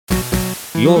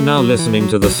You're now listening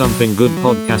to the Something Good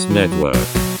Podcast Network.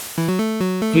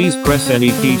 Please press any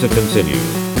key to continue.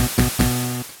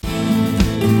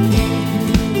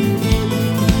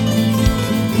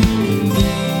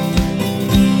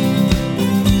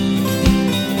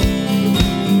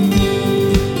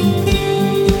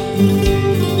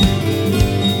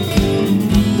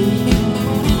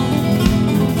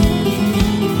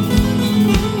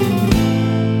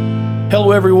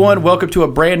 Hello, everyone. Welcome to a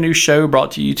brand new show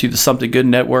brought to you to the Something Good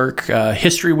Network,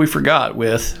 History We Forgot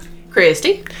with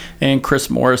Christy and Chris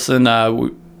Morrison.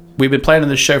 We've been planning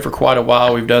this show for quite a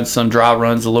while. We've done some dry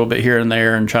runs a little bit here and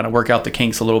there and trying to work out the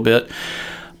kinks a little bit.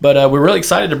 But we're really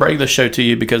excited to bring this show to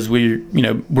you because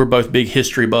we're both big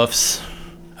history buffs.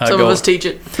 Some of us teach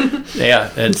it.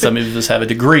 Yeah, and some of us have a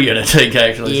degree in it,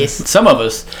 actually. Yes. Some of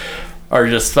us are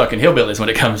just fucking hillbillies when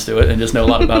it comes to it and just know a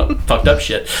lot about fucked up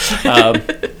shit.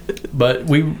 But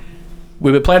we've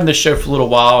been planning this show for a little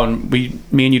while, and me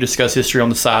and you discuss history on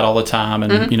the side all the time.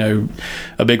 And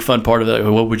a big fun part of that.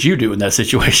 What would you do in that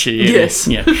situation? Yes.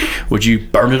 Yeah. Would you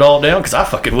burn it all down? Because I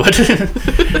fucking would.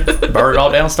 Burn it all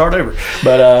down, start over.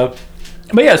 But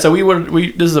yeah. So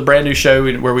this is a brand new show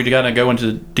where we kind of go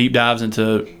into deep dives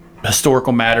into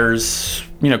historical matters,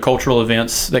 cultural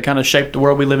events that kind of shape the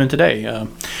world we live in today.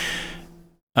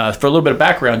 For a little bit of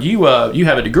background, you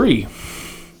have a degree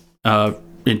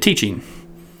in teaching.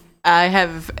 I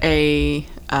have a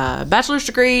bachelor's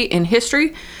degree in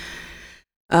history.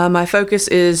 My focus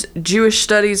is Jewish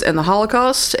studies and the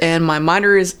Holocaust, and my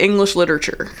minor is English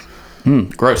literature.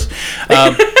 Gross.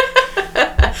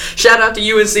 Shout out to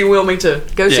UNC Wilmington.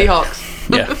 Go Seahawks.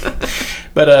 Yeah.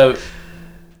 But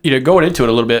going into it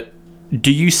a little bit,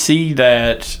 do you see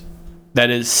that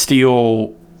is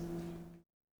still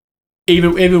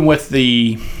even with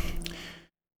the,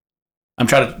 I'm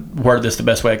trying to word this the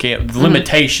best way I can, the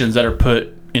limitations that are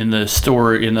put in the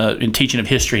story in teaching of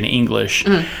history in English,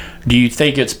 do you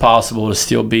think it's possible to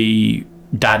still be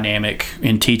dynamic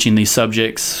in teaching these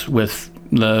subjects with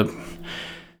the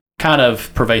kind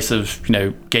of pervasive,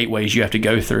 gateways you have to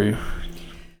go through?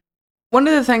 One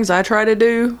of the things I try to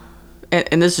do,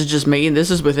 and this is just me, and this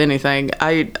is with anything,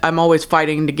 I'm always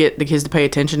fighting to get the kids to pay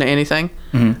attention to anything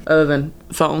other than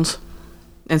phones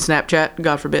and Snapchat,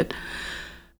 God forbid.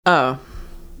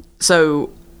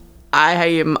 So I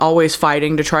am always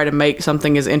fighting to try to make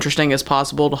something as interesting as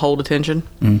possible to hold attention.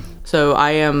 So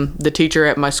I am the teacher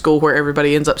at my school where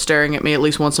everybody ends up staring at me at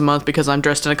least once a month because I'm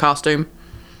dressed in a costume.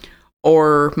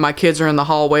 Or my kids are in the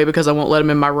hallway because I won't let them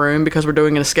in my room because we're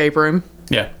doing an escape room.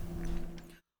 Yeah.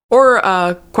 Or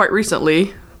quite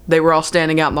recently, they were all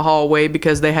standing out in the hallway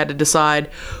because they had to decide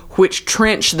which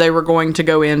trench they were going to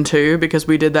go into, because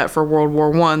we did that for World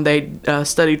War I. They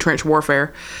studied trench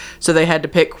warfare. So they had to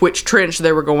pick which trench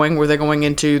they were going. Were they going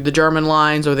into the German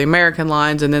lines or the American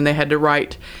lines? And then they had to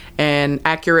write an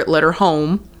accurate letter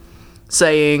home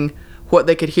saying what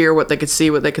they could hear, what they could see,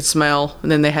 what they could smell.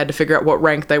 And then they had to figure out what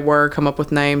rank they were, come up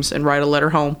with names, and write a letter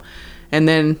home. And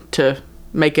then to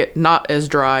make it not as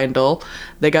dry and dull,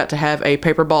 they got to have a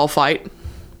paper ball fight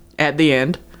at the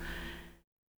end.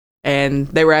 And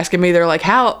they were asking me, they're like,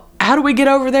 how do we get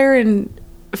over there and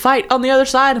fight on the other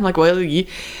side? I'm like, well, the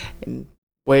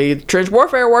way trench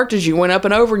warfare worked is you went up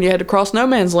and over and you had to cross no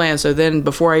man's land. So then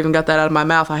before I even got that out of my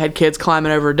mouth, I had kids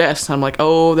climbing over desks. I'm like,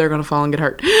 oh, they're going to fall and get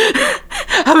hurt.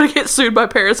 I'm going to get sued by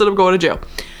parents and I'm going to jail.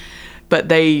 But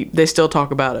they still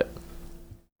talk about it.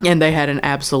 And they had an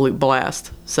absolute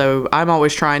blast. So I'm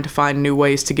always trying to find new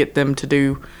ways to get them to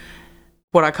do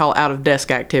what I call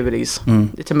out-of-desk activities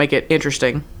to make it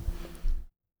interesting.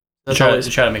 Try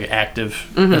to make it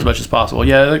active as much as possible.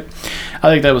 Yeah, I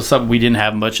think that was something we didn't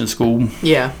have much in school.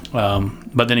 Yeah.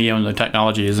 But then again, the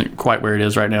technology isn't quite where it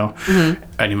is right now. Ain't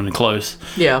even close.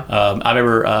 Yeah. I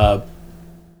remember,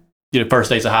 first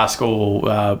days of high school,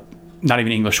 not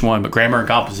even English 1, but grammar and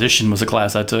composition was a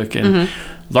class I took. And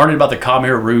learning about the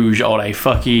Khmer Rouge on a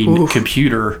fucking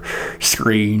computer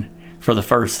screen for the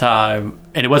first time.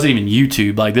 And it wasn't even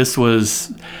YouTube. Like, this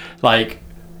was like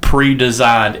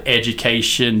pre-designed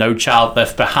education, No Child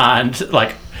Left Behind,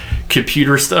 like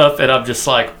computer stuff. And I'm just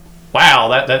like, wow,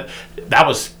 that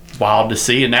was wild to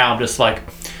see. And now I'm just like,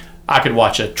 I could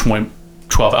watch a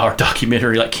 12-hour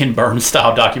documentary, like Ken Burns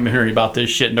style documentary about this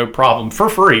shit, no problem, for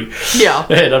free. Yeah.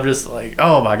 And I'm just like,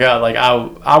 oh my God, like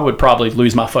I would probably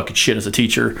lose my fucking shit as a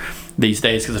teacher these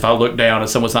days, because if I look down and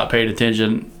someone's not paying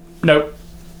attention, nope,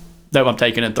 I'm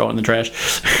taking it and throwing it in the trash.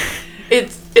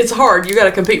 It's hard. You got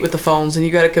to compete with the phones, and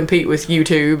you got to compete with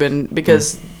YouTube, and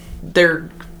because they're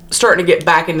starting to get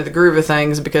back into the groove of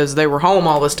things because they were home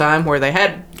all this time where they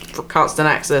had constant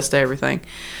access to everything.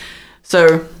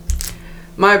 So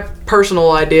my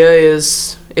personal idea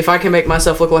is if I can make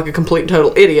myself look like a complete and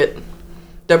total idiot,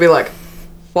 they'll be like,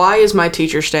 why is my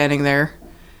teacher standing there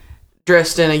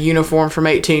dressed in a uniform from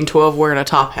 1812 wearing a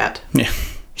top hat? Yeah.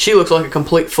 She looks like a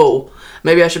complete fool.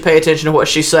 Maybe I should pay attention to what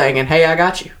she's saying, and hey, I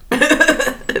got you.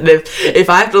 And if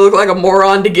I have to look like a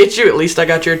moron to get you, at least I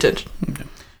got your attention. Okay.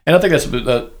 And I think that's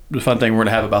the fun thing we're going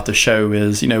to have about the show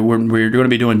is, we're going to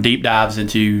be doing deep dives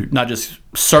into not just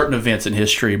certain events in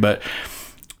history, but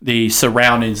the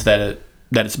surroundings that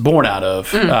it's born out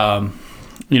of.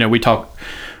 We talk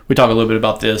a little bit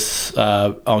about this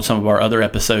on some of our other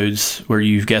episodes where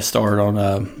you've guest starred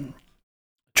on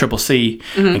Triple C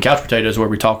and Couch Potatoes, where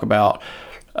we talk about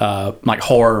like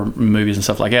horror movies and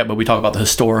stuff like that, but we talk about the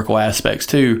historical aspects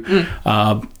too.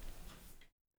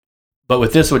 But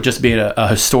with this would just be a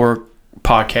historic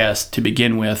podcast to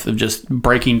begin with, of just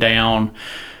breaking down,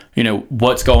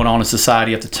 what's going on in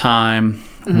society at the time,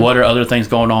 what are other things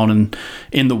going on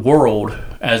in the world,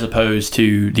 as opposed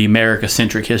to the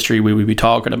America-centric history we would be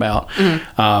talking about.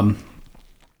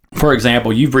 For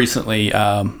example, you've recently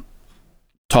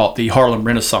taught the Harlem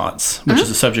Renaissance, which is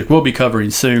a subject we'll be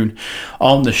covering soon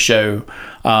on the show.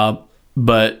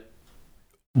 But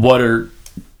what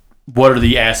are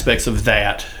the aspects of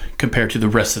that compared to the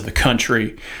rest of the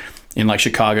country in like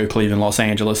Chicago, Cleveland, Los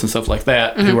Angeles, and stuff like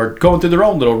that, who are going through their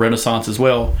own little renaissance as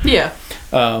well? Yeah.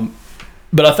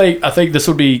 But I think this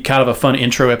would be kind of a fun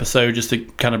intro episode, just to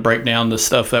kind of break down the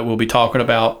stuff that we'll be talking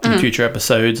about in future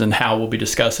episodes and how we'll be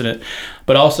discussing it.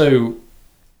 But also,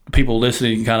 people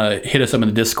listening, kind of hit us up in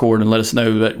the Discord and let us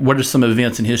know that what are some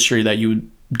events in history that you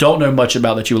don't know much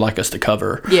about that you would like us to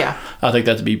cover. Yeah. I think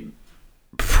that'd be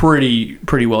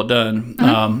pretty well done.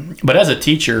 But as a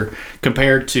teacher,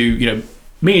 compared to,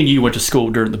 me and you went to school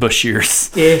during the Bush years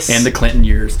and the Clinton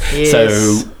years. Yes.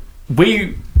 So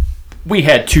we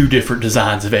had two different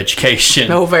designs of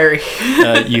education. Oh, very.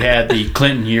 You had the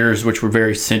Clinton years, which were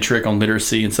very centric on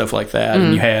literacy and stuff like that.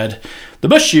 And you had the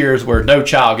Bush years, where no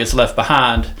child gets left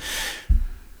behind.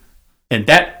 And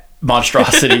that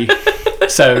monstrosity.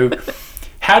 So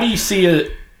how do you see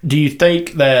it? Do you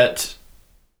think that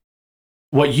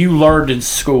what you learned in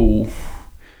school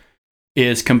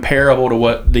is comparable to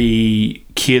what the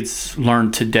kids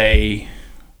learn today?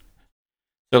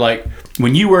 So, like,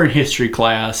 when you were in history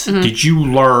class, did you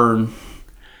learn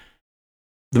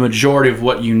the majority of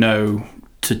what you know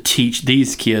to teach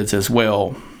these kids as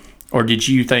well? Or did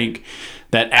you think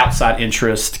that outside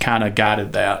interest kind of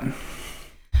guided that?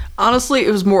 Honestly,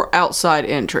 it was more outside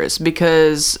interest,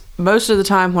 because most of the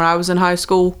time when I was in high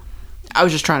school, I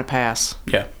was just trying to pass.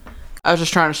 Yeah. I was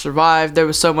just trying to survive. There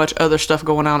was so much other stuff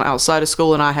going on outside of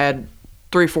school, and I had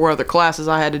 3-4 other classes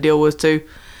I had to deal with too.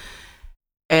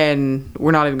 And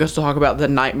we're not even going to talk about the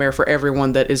nightmare for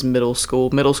everyone that is middle school.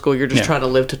 Middle school, you're just trying to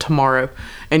live to tomorrow,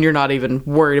 and you're not even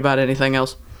worried about anything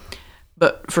else.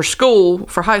 But for school,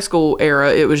 for high school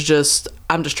era, it was just,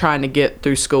 I'm just trying to get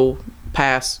through school,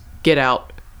 pass, get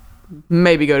out,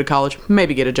 maybe go to college,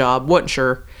 maybe get a job, wasn't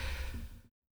sure.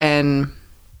 And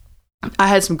I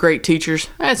had some great teachers.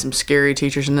 I had some scary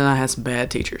teachers, and then I had some bad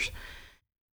teachers.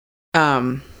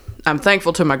 I'm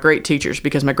thankful to my great teachers,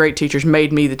 because my great teachers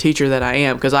made me the teacher that I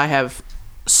am, because I have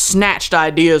snatched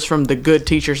ideas from the good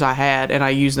teachers I had, and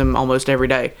I use them almost every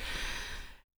day.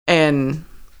 And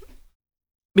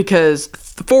because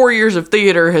 4 years of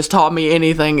theater has taught me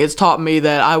anything, it's taught me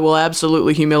that I will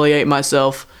absolutely humiliate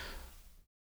myself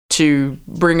to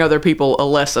bring other people a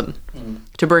lesson,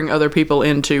 to bring other people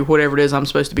into whatever it is I'm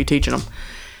supposed to be teaching them.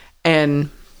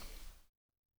 And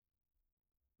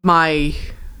my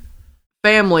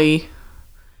family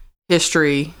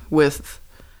history with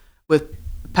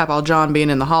Papa John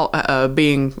being in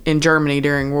being in Germany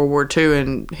during World War II,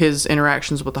 and his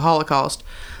interactions with the Holocaust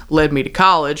led me to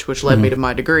college, which led me to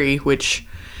my degree, which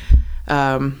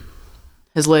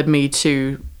has led me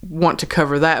to want to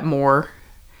cover that more.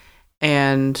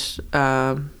 And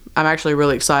I'm actually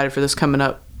really excited for this coming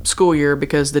up school year,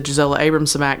 because the Gisela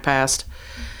Abramson Act passed,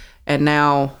 and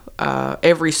now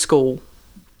every school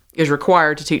is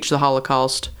required to teach the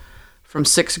Holocaust from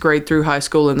 6th grade through high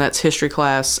school, and that's history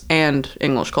class and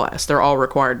English class. They're all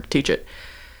required to teach it,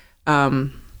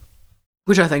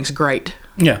 which I think is great.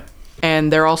 Yeah.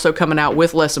 And they're also coming out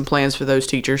with lesson plans for those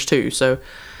teachers too. So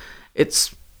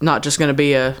it's not just going to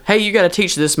be a, hey, you got to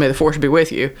teach this, may the force be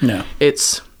with you. No.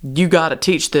 It's, you got to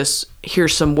teach this,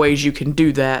 here's some ways you can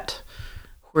do that,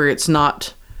 where it's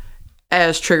not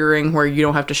as triggering, where you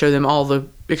don't have to show them all the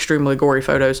extremely gory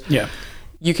photos. Yeah.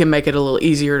 You can make it a little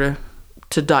easier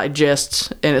to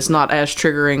digest, and it's not as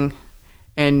triggering.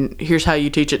 And here's how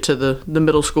you teach it to the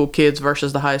middle school kids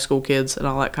versus the high school kids, and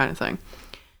all that kind of thing.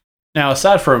 Now,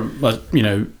 aside from,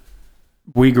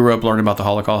 we grew up learning about the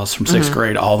Holocaust from 6th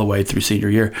grade all the way through senior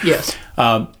year. Yes.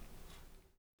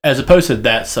 As opposed to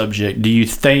that subject, do you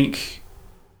think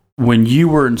when you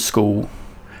were in school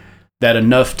that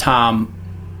enough time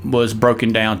was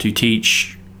broken down to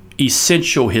teach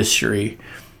essential history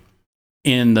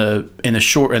in the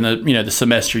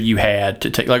semester you had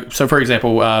to take? Like, so for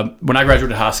example, when I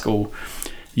graduated high school,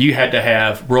 you had to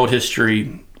have world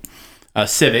history,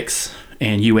 civics,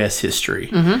 and U.S. history.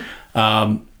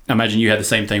 I imagine you had the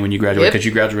same thing when you graduated, because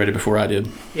you graduated before I did.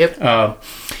 Yep.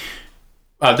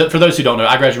 For those who don't know,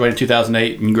 I graduated in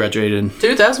 2008 and you graduated in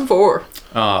 2004.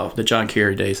 The John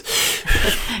Kerry days.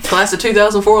 Class of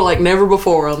 2004 like never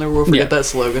before. I'll never forget that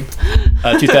slogan.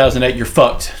 2008, you're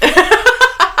fucked.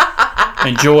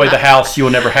 Enjoy the house you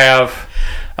will never have.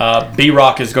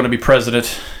 B-Rock is going to be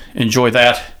president. Enjoy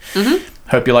that.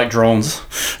 Hope you like drones.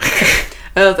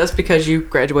 That's because you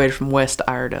graduated from West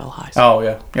Iredell High School.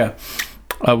 Oh, yeah.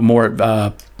 More,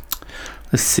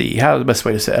 let's see, how's the best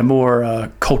way to say it? A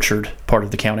more cultured part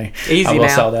of the county. Easy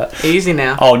now. Easy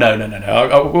now. Oh,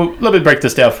 no. Well, let me break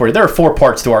this down for you. There are 4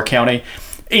 parts to our county.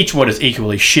 Each one is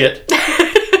equally shit.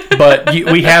 But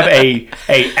we have a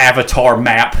avatar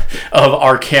map of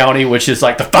our county, which is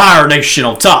like the Fire Nation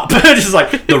on top. Just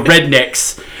like the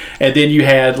rednecks. And then you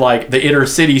had like the inner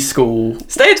city school.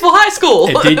 Statesville High School.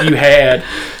 And then you had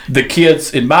the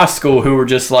kids in my school who were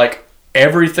just like,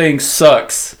 everything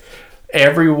sucks.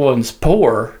 Everyone's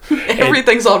poor.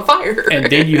 Everything's on fire.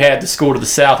 And then you had the school to the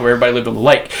south where everybody lived on the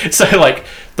lake. So like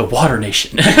the Water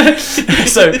Nation.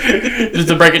 So just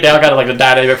to break it down, kind of like the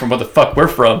dynamic from what the fuck we're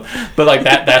from. But like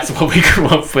that's what we grew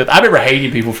up with. I remember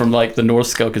hating people from like the North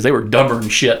Scope because they were dumber than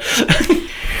shit.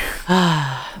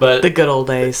 But the good old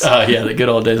days. Yeah, the good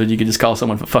old days when you could just call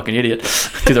someone a fucking idiot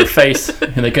to their face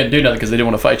and they couldn't do nothing because they didn't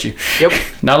want to fight you. Yep.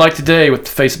 Not like today with the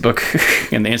Facebook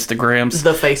and the Instagrams.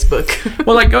 The Facebook.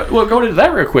 Well, going into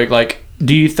that real quick, like,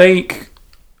 do you think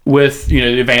with,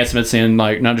 the advancements in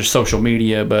like not just social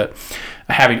media, but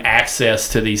having access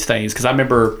to these things? Because I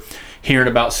remember hearing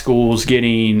about schools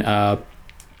getting the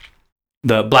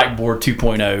Blackboard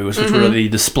 2.0s, which were the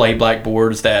display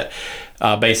blackboards that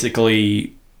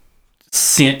basically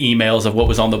sent emails of what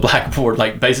was on the blackboard,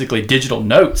 like basically digital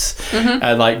notes.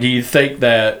 And like, do you think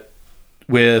that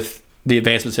with the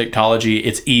advancements in technology,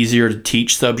 it's easier to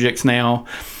teach subjects now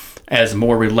as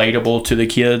more relatable to the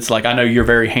kids? Like, I know you're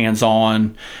very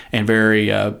hands-on and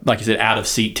very, like you said,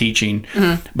 out-of-seat teaching,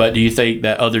 but do you think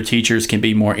that other teachers can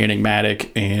be more enigmatic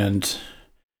and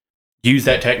use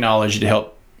that technology to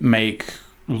help make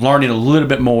learning a little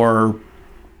bit more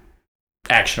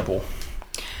actionable?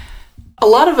 A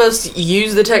lot of us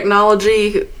use the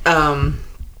technology.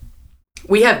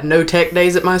 We have no tech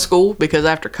days at my school because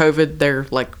after COVID, they're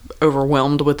like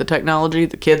overwhelmed with the technology.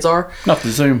 The kids are. Not the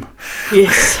Zoom.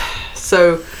 Yes.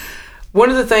 So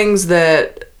one of the things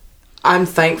that I'm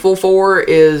thankful for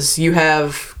is you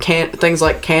have things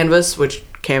like Canvas, which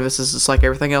Canvas is just like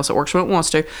everything else. It works when it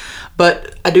wants to.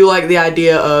 But I do like the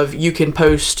idea of you can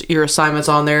post your assignments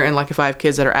on there, and like if I have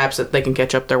kids that are absent, they can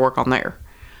catch up their work on there.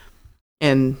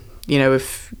 And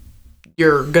if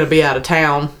you're going to be out of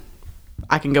town,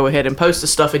 I can go ahead and post the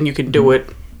stuff and you can do it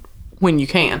when you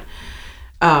can.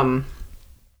 And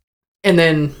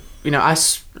then, I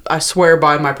swear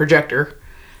by my projector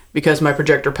because my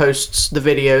projector posts the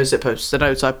videos, it posts the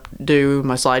notes I do,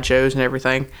 my slideshows and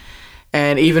everything.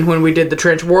 And even when we did the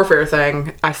trench warfare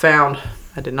thing, I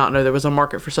did not know there was a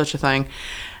market for such a thing.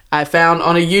 I found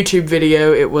on a YouTube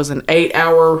video, it was an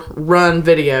 8-hour run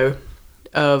video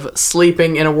of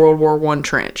sleeping in a World War I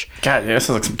trench. God, yeah, that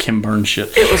sounds like some Kim Burns shit.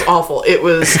 It was awful. It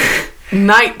was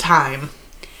nighttime,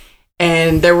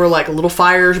 and there were like little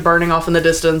fires burning off in the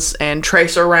distance, and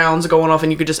tracer rounds going off,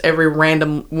 and you could just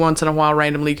once in a while,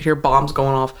 randomly, you could hear bombs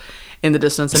going off in the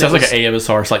distance. It sounds like an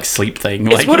AMSR like sleep thing.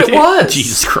 It's like, what it was.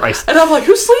 Jesus Christ. And I'm like,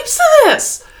 who sleeps to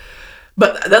this?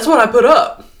 But that's what I put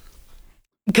up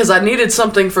because I needed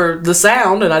something for the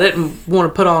sound, and I didn't want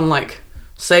to put on like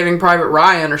Saving Private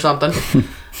Ryan or something. And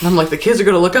I'm like, the kids are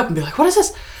going to look up and be like, what is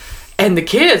this? And the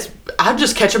kids, I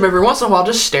just catch them every once in a while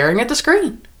just staring at the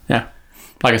screen. Yeah.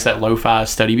 Like I said, lo-fi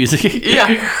study music.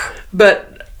 Yeah.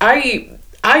 But I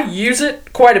use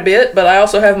it quite a bit, but I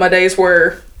also have my days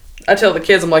where I tell the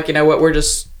kids, I'm like, you know what, we're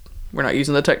not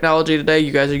using the technology today.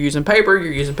 You guys are using paper,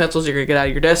 you're using pencils, you're going to get out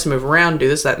of your desk, move around, do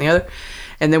this, that, and the other.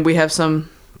 And then we have some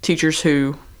teachers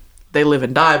who, they live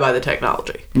and die by the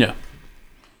technology. Yeah.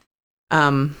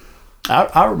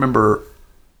 I remember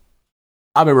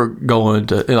I remember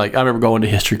going to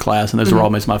history class, and those were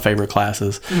always my favorite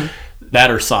classes. That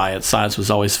or science. Science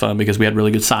was always fun because we had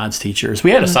really good science teachers.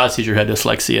 We had a science teacher who had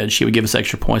dyslexia, and she would give us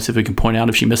extra points if we could point out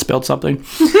if she misspelled something,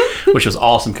 which was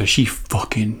awesome because she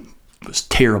fucking was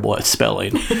terrible at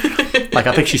spelling. Like,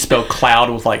 I think she spelled cloud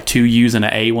with like 2 U's and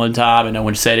an A one time, and no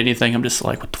one said anything. I'm just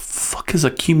like, what the fuck is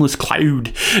a cumulus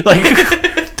cloud? Like,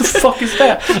 what the fuck is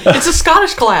that? It's a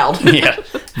Scottish cloud. Yeah,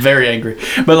 very angry.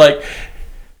 But like,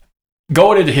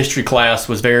 going into history class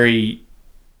was very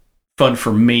fun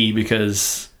for me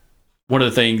because one of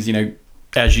the things, you know,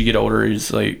 as you get older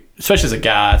is like, especially as a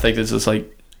guy, I think this is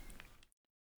like,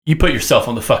 you put yourself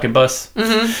on the fucking bus.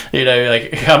 You know,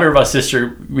 like, I remember my sister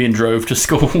being drove to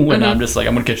school, and I'm just like,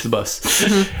 I'm going to catch the bus.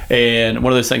 And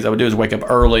one of those things I would do is wake up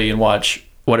early and watch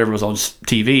whatever was on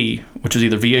TV, which was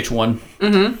either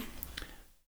VH1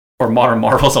 or Modern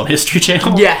Marvels on History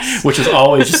Channel. Yes. Which is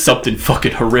always just something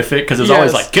fucking horrific because there's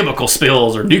always like chemical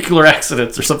spills or nuclear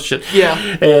accidents or some shit. Yeah.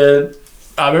 And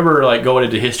I remember like going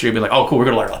into history and being like, oh, cool, we're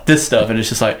going to learn about this stuff. And it's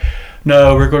just like,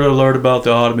 no, we're going to learn about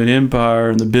the Ottoman Empire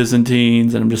and the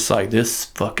Byzantines. And I'm just like, this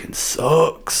fucking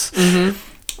sucks.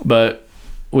 But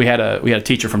we had a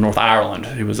teacher from North Ireland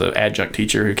who was an adjunct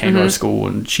teacher who came to our school,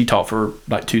 and she taught for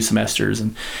like 2 semesters.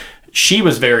 And she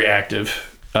was very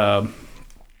active when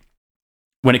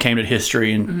it came to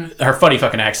history. And her funny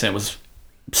fucking accent was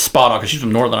spot on because she's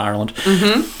from Northern Ireland.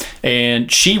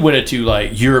 And she went into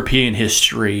like European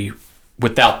history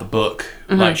without the book.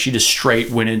 Like, she just straight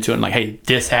went into it and like, hey,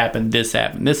 this happened, this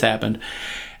happened, this happened.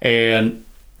 And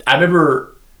I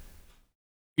remember,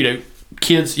 you know,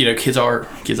 kids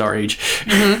our age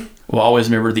will always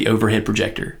remember the overhead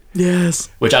projector. Yes.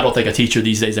 Which I don't think a teacher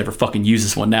these days ever fucking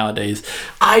uses one nowadays.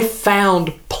 I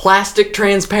found plastic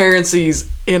transparencies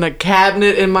in a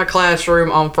cabinet in my classroom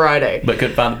on Friday. But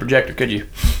couldn't find the projector, could you?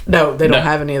 No, they don't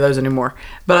have any of those anymore.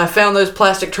 But I found those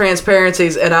plastic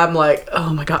transparencies, and I'm like,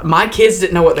 oh my God. My kids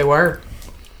didn't know what they were.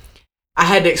 I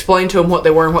had to explain to them what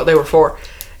they were and what they were for.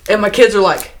 And my kids are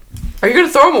like, are you going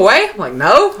to throw them away? I'm like,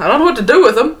 no, I don't know what to do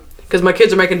with them. Because my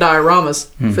kids are making dioramas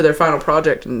for their final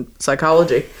project in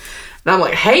psychology. And I'm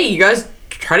like, hey, you guys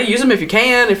try to use them if you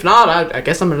can. If not, I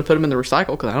guess I'm going to put them in the recycle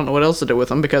because I don't know what else to do with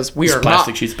them because we are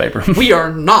plastic sheets of paper. We are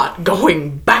not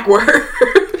going backward.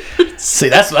 See,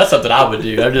 that's something I would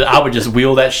do. I would just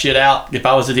wheel that shit out. If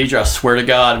I was a teacher, I swear to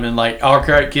God, I've been like, all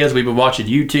right, kids, we've been watching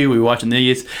YouTube, we've been watching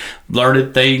these,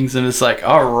 learning things, and it's like,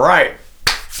 all right.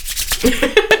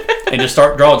 And just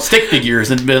start drawing stick figures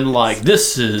and been like,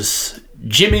 this is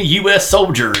Jimmy U.S.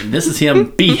 soldier, and this is him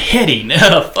beheading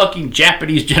a fucking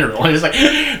Japanese general. And it's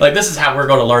like this is how we're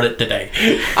going to learn it today.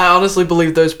 I honestly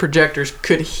believe those projectors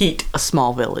could heat a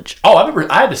small village. Oh, I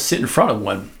remember I had to sit in front of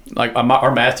one. Like,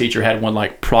 our math teacher had one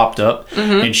like propped up,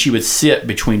 and she would sit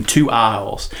between 2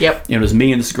 aisles. Yep. And it was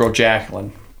me and this girl,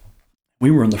 Jacqueline. We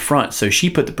were in the front, so she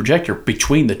put the projector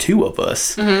between the two of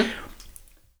us.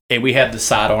 And we had the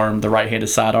sidearm, the right-handed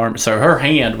sidearm. So her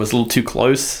hand was a little too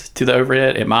close to the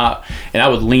overhead. And I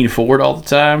would lean forward all the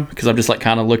time because I'm just like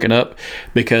kind of looking up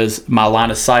because my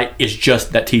line of sight is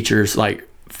just that teacher's like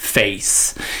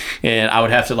face. And I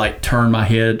would have to like turn my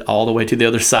head all the way to the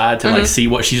other side to like see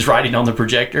what she's writing on the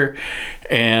projector.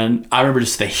 And I remember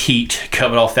just the heat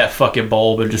coming off that fucking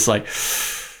bulb and just like,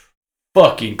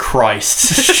 fucking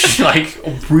Christ. Like,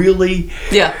 really?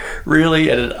 Yeah. Really?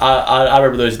 And I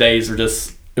remember those days were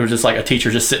just... It was just like a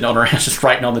teacher just sitting on her ass, just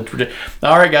writing on the...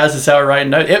 All right, guys, this is how I write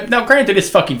notes. Now, granted, it's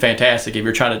fucking fantastic if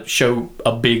you're trying to show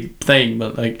a big thing,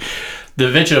 but like the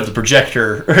invention of the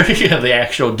projector, the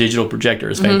actual digital projector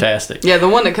is fantastic. Yeah, the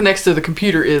one that connects to the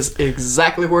computer is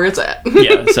exactly where it's at.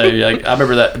 Yeah, so like I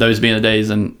remember those being the days,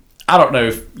 and I don't know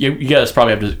if you guys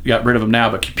probably have to got rid of them now,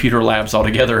 but computer labs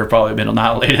altogether have probably been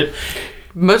annihilated.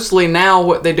 Mostly now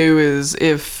what they do is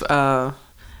if...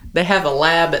 they have a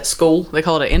lab at school. They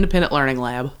call it an independent learning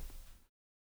lab.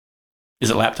 Is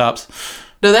it laptops?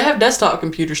 No, they have desktop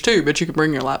computers too, but you can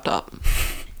bring your laptop.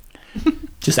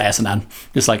 Just asinine.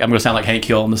 Just like, I'm going to sound like Hank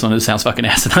Hill on this one. It sounds fucking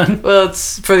asinine. Well,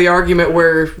 it's for the argument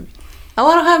where, oh,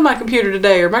 I don't have my computer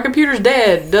today, or my computer's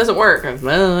dead, it doesn't work.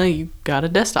 Well, you got a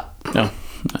desktop. No.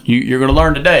 You're going to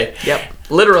learn today. Yep.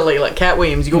 Literally, like Cat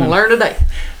Williams, you're going to learn today.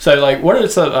 So, like, what are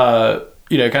some,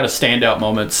 kind of standout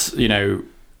moments,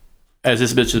 as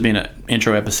this bitch is being an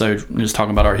intro episode, just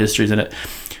talking about our histories in it,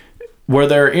 were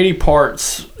there any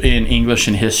parts in English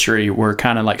and history where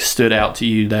kind of like stood out to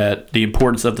you that the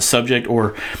importance of the subject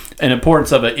or an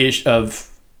importance of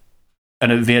an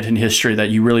event in history that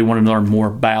you really wanted to learn more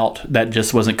about that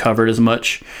just wasn't covered as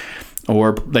much,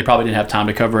 or they probably didn't have time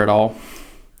to cover it all?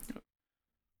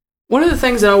 One of the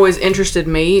things that always interested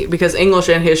me, because English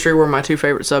and history were my two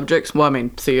favorite subjects, well, I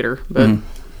mean, theater, but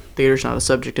theater's not a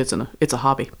subject; it's a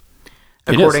hobby.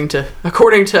 It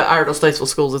According to Iredell Statesville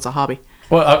Schools, it's a hobby.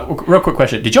 Well, real quick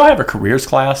question: did y'all have a careers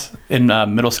class in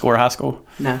middle school or high school?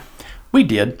 No, we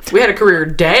did. We had a career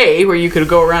day where you could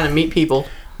go around and meet people.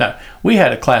 No, we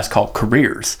had a class called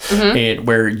careers, and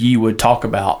where you would talk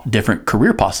about different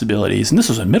career possibilities. And this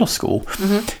was in middle school,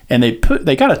 and they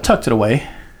kind of tucked it away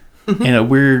in a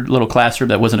weird little classroom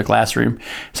that wasn't a classroom.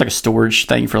 It's like a storage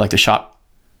thing for like the shop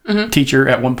teacher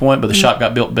at one point, but the shop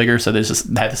got built bigger, so they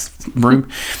just had this room.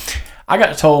 I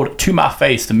got told to my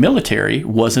face the military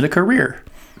wasn't a career.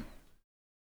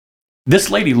 This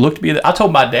lady looked at me. I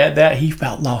told my dad that. He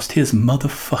about lost his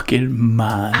motherfucking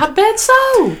mind. I bet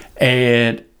so.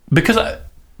 And because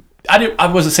I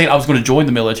wasn't saying I was going to join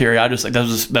the military. I just like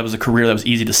that was a career that was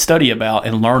easy to study about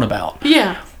and learn about.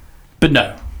 Yeah. But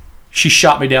no, she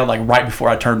shot me down like right before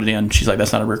I turned it in. She's like,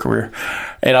 "That's not a real career,"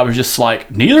 and I was just like,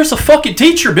 "Neither's a fucking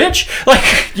teacher, bitch!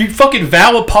 Like you fucking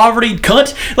vow of poverty,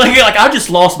 cunt! Like I just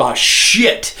lost my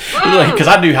shit because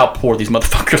I knew how poor these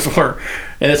motherfuckers were,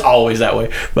 and it's always that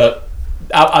way. But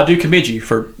I do commend you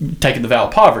for taking the vow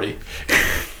of poverty.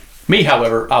 Me,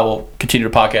 however, I will continue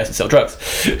to podcast and sell drugs.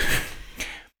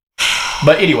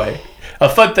 But anyway, a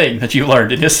fun thing that you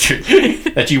learned in history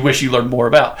that you wish you learned more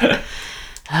about.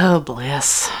 Oh,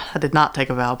 bless. I did not take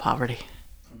a vow of poverty.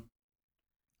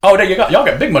 Oh, y'all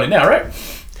got big money now, right?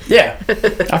 Yeah.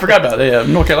 I forgot about that.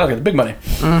 North Carolina got the big money.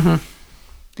 Mm-hmm.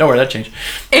 Don't worry, that changed.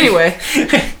 Anyway,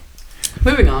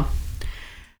 moving on.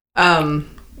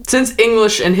 Since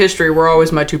English and history were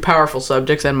always my two powerful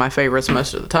subjects and my favorites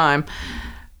most of the time,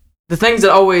 the things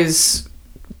that always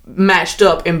matched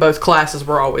up in both classes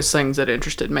were always things that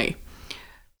interested me.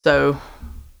 So,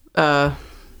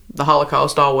 the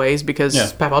Holocaust always,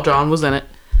 because Papa John was in it,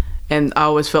 and I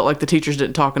always felt like the teachers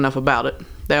didn't talk enough about it.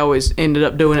 They always ended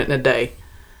up doing it in a day.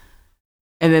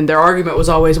 And then their argument was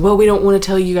always, well, we don't want to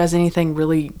tell you guys anything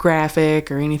really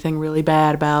graphic or anything really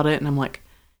bad about it. And I'm like,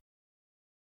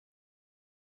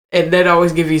 and they'd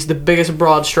always give you the biggest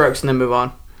broad strokes and then move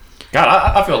on. God,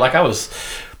 I feel like I was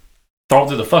thrown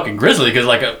through the fucking grizzly because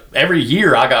like every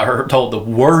year I got told the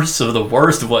worst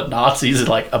of what Nazis and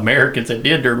like Americans had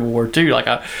did during World War II. Like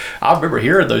I remember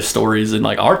hearing those stories and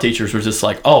like our teachers were just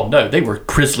like, oh no, they were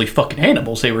grizzly fucking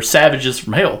animals. They were savages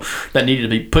from hell that needed to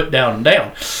be put down and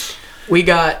down.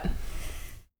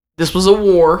 This was a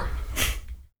war.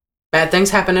 Bad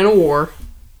things happen in a war.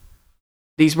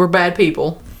 These were bad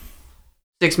people.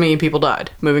 6 million people died.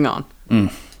 Moving on.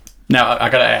 Now, I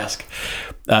gotta ask,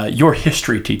 your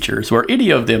history teachers, were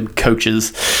any of them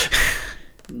coaches?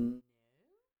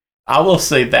 I will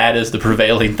say that is the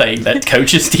prevailing thing that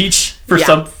coaches teach for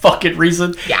some fucking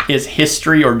reason is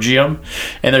history or gym.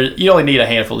 And you only need a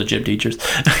handful of gym teachers.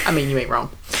 I mean, you ain't wrong.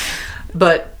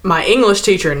 But my English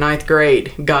teacher in 9th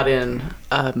grade got in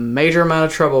a major amount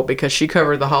of trouble because she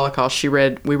covered the Holocaust. We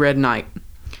read Night.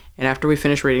 And after we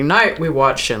finished reading Night, we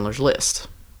watched Schindler's List.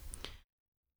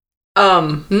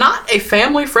 Not a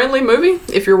family-friendly movie,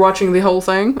 if you're watching the whole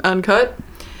thing uncut.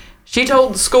 She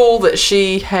told the school that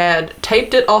she had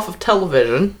taped it off of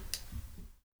television.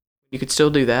 You could still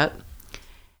do that.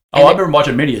 I remember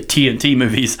watching many TNT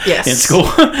movies in school.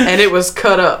 And it was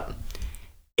cut up.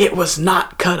 It was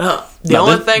not cut up.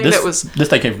 This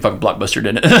thing came from fucking Blockbuster,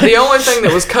 didn't it? The only thing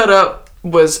that was cut up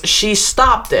was she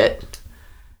stopped it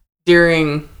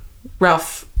during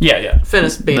Ralph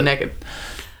Fiennes being naked.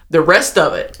 The rest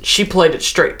of it, she played it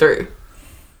straight through.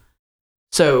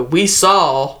 So we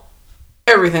saw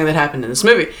everything that happened in this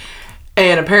movie.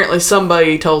 And apparently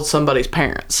somebody told somebody's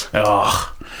parents. Ugh.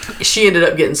 She ended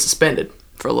up getting suspended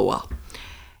for a little while.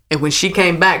 And when she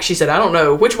came back, she said, I don't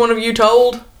know which one of you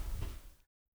told,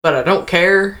 but I don't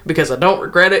care because I don't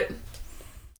regret it.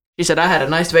 She said, I had a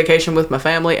nice vacation with my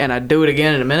family and I'd do it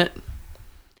again in a minute.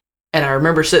 And I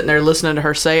remember sitting there listening to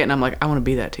her say it, and I'm like, I want to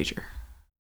be that teacher.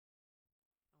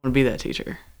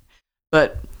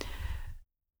 But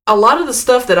a lot of the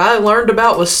stuff that I learned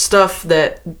about was stuff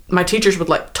that my teachers would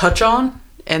like touch on,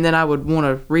 and then I would want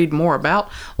to read more about.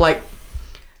 Like,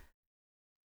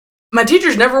 my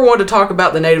teachers never wanted to talk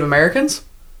about the Native Americans.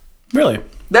 Really?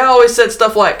 They always said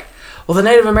stuff like, well, the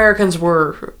Native Americans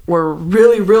were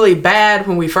really, really bad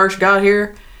when we first got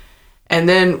here. And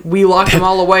then we locked them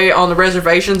all away on the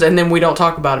reservations, and then we don't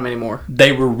talk about them anymore.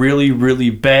 They were really, really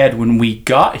bad when we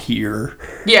got here.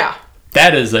 Yeah.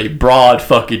 That is a broad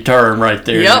fucking term right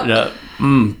there. Yep.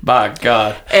 By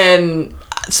God. And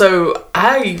so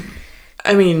I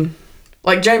mean,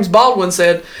 like James Baldwin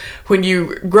said, when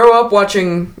you grow up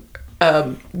watching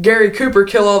Gary Cooper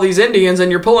kill all these Indians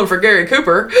and you're pulling for Gary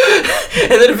Cooper, and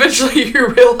then eventually you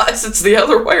realize it's the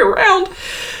other way around.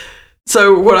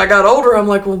 So when I got older, I'm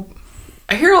like, well,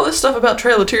 I hear all this stuff about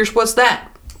Trail of Tears. What's that?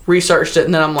 Researched it,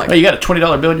 and then I'm like, Hey, you got a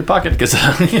 $20 bill in your pocket? Because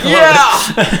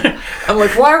yeah! I'm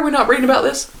like, why are we not reading about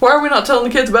this? Why are we not telling the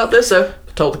kids about this? So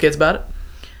I told the kids about it.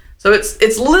 So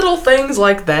it's little things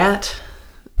like that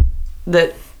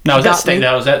Now,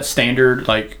 was that standard?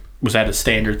 Like, was that a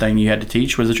standard thing you had to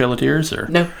teach? Was the Trail of Tears? Or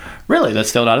No. Really? That's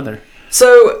still not in there?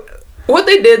 So what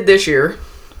they did this year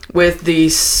with the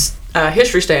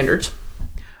history standards,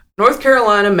 North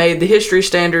Carolina made the history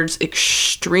standards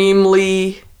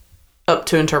extremely up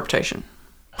to interpretation.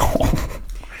 Oh,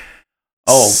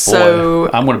 boy. So,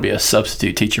 I'm going to be a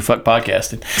substitute teacher. Fuck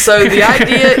podcasting. So the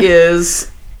idea is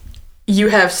you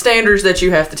have standards that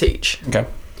you have to teach. Okay.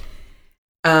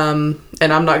 And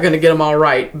I'm not going to get them all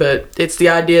right, but it's the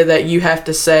idea that you have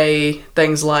to say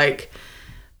things like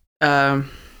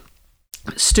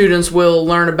students will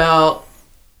learn about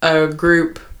a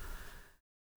group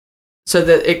so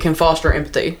that it can foster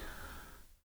empathy.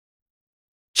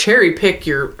 Cherry pick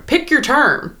your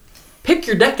term. Pick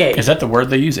your decade. Is that the word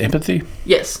they use? Empathy?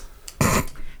 Yes.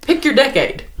 Pick your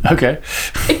decade. Okay.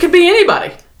 It could be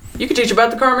anybody. You could teach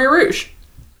about the Khmer Rouge.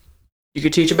 You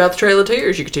could teach about the Trail of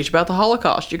Tears. You could teach about the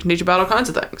Holocaust. You can teach about all kinds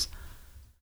of things.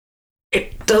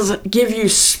 It doesn't give you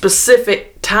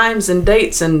specific times and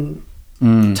dates and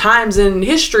times in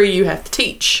history you have to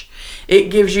teach. It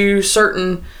gives you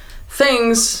certain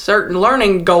things, certain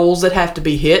learning goals that have to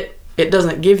be hit. It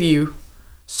doesn't give you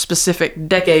specific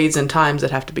decades and times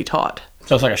that have to be taught.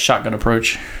 So it's like a shotgun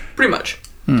approach. Pretty much.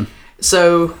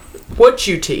 So what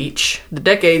you teach, the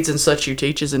decades and such you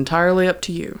teach, is entirely up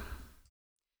to you.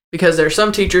 Because there are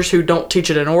some teachers who don't teach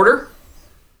it in order.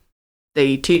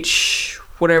 They teach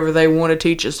whatever they want to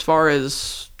teach as far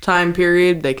as time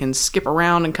period. They can skip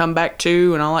around and come back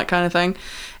to and all that kind of thing.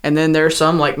 And then there are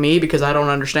some like me, because I don't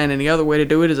understand any other way to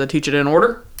do it, is I teach it in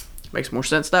order. It makes more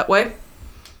sense that way.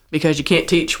 Because you can't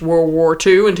teach World War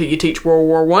II until you teach World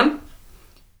War I.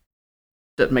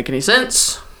 Doesn't make any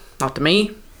sense. Not to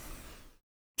me.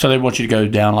 So they want you to go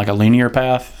down like a linear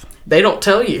path? They don't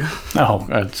tell you. Oh,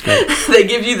 that's good. They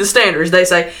give you the standards. They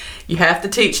say, you have to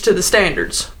teach to the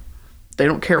standards. They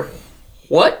don't care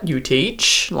what you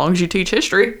teach, as long as you teach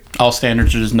history. All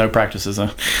standards are just no practices,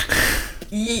 huh?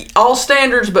 All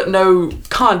standards, but no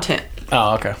content.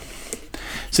 Oh, okay.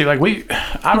 See, like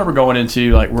I remember going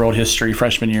into like world history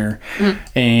freshman year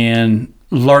and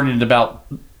learning about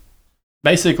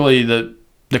basically the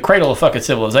cradle of fucking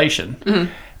civilization,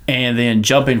 and then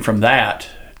jumping from that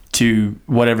to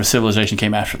whatever civilization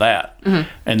came after that,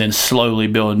 and then slowly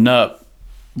building up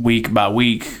week by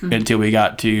week until we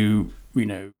got to, you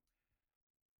know,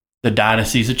 the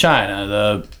dynasties of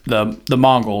China, the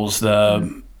Mongols,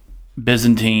 the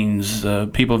Byzantines, the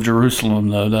people of Jerusalem,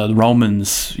 the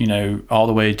Romans, you know, all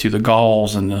the way to the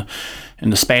Gauls and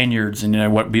the Spaniards, and you know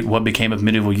what became of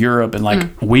medieval Europe, and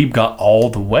like we got all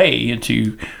the way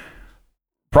into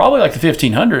probably like the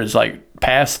 1500s, like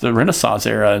past the Renaissance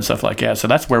era and stuff like that. So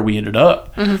that's where we ended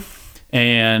up.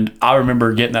 And I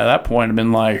remember getting at that point and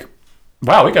been like,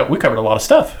 wow, we covered a lot of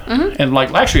stuff, and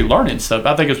like actually learning stuff.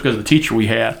 I think it's because of the teacher we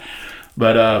had,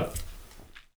 but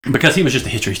because he was just a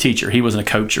history teacher, he wasn't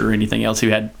a coach or anything else. He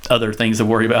had other things to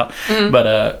worry about.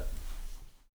 But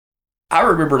I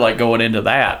remember like going into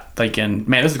that thinking,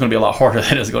 man, this is going to be a lot harder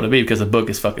than it's going to be, because the book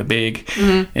is fucking big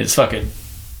and it's fucking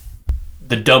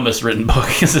the dumbest written book.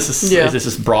 This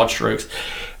is broad strokes,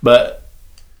 but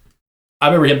I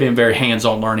remember him being very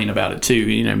hands-on learning about it too.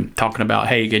 You know, talking about,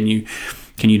 hey, can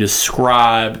you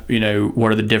describe, you know,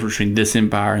 what are the difference between this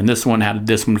empire and this one? How did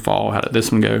this one fall? How did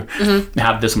this one go?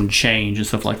 How did this one change and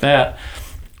stuff like that?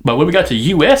 But when we got to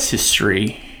U.S.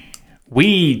 history,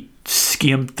 we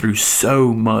skimmed through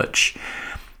so much.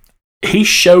 He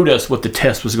showed us what the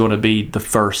test was going to be the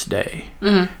first day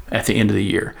at the end of the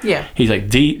year. Yeah. He's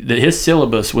like, his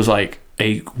syllabus was like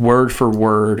a word for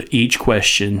word, each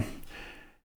question,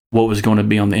 what was going to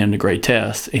be on the end of grade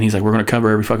test. And he's like, we're going to cover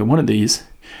every fucking one of these.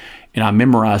 And I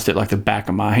memorized it like the back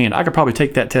of my hand. I could probably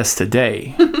take that test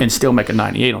today and still make a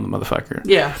 98 on the motherfucker.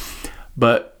 Yeah.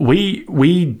 But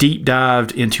we deep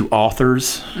dived into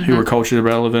authors who were culturally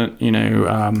relevant. You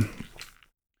know,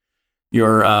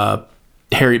 your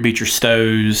Harriet Beecher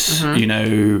Stowe's, you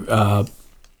know,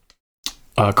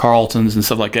 Carlton's and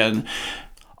stuff like that. And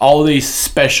all these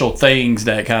special things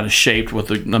that kind of shaped what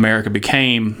America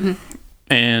became.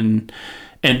 And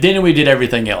then we did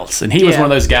everything else. And he was one of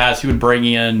those guys who would bring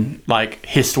in like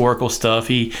historical stuff.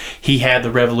 He had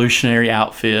the Revolutionary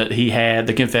outfit. He had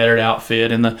the Confederate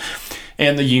outfit and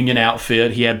the Union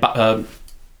outfit. He had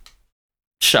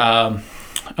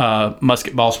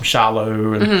musket balls from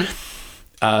Shiloh. And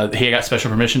He got special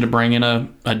permission to bring in a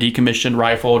decommissioned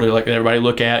rifle to like everybody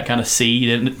look at, kind of see.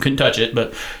 He couldn't touch it,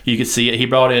 but you could see it. He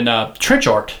brought in trench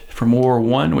art from World War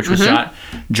One, which was shot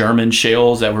German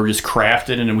shells that were just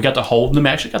crafted, and then we got to hold them.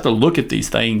 Actually, got to look at these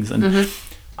things, and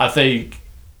I think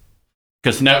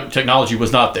because no technology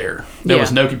was not there. There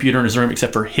was no computer in his room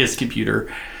except for his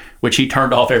computer, which he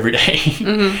turned off every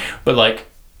day. But like,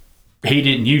 he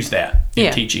didn't use that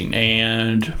in teaching,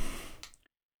 and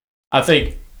I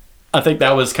think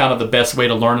that was kind of the best way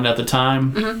to learn it at the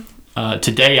time.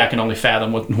 Today, I can only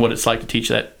fathom what it's like to teach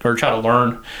that or try to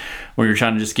learn where you're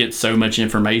trying to just get so much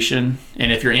information.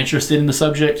 And if you're interested in the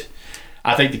subject,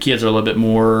 I think the kids are a little bit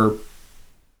more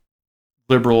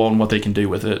liberal on what they can do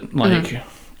with it. Like,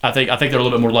 I think they're a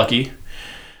little bit more lucky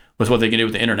with what they can do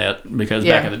with the internet, because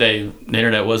back in the day, the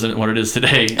internet wasn't what it is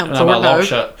today. Not by a long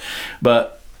shot.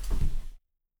 But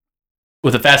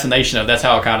with the fascination of, that's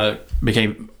how I kind of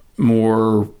became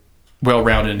more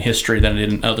well-rounded in history than I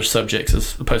did in other subjects,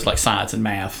 as opposed to like science and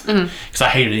math. Because I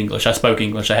hated English. I spoke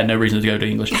English. I had no reason to go to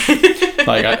English.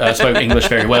 Like, I spoke English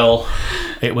very well.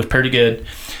 It was pretty good.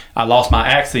 I lost my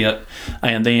accent,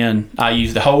 and then I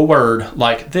used the whole word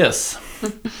like this.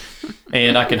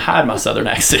 And I can hide my southern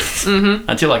accent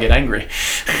until I get angry.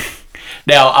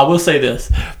 Now, I will say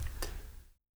this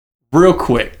real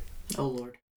quick. Oh,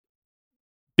 Lord.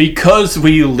 Because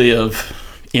we live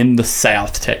in the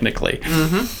South, technically,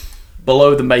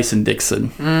 below the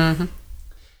Mason-Dixon,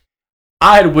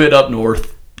 I had went up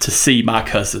north to see my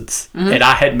cousins, and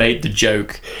I had made the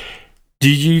joke, do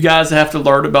you guys have to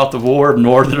learn about the War of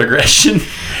Northern Aggression?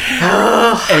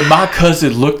 And my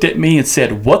cousin looked at me and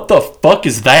said, what the fuck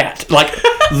is that? Like,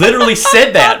 literally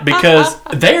said that, because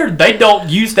they don't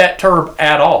use that term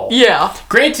at all. Yeah.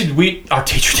 Granted, our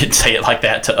teacher didn't say it like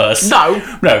that to us.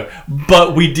 No,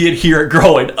 but we did hear it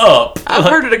growing up. I've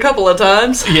heard it a couple of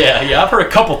times. Yeah, I've heard a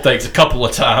couple things a couple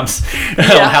of times on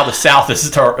how the South is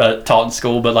taught in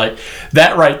school, but like,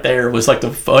 that right there was like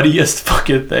the funniest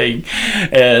fucking thing.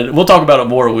 And we'll talk about it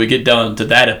more when we get done to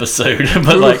that episode.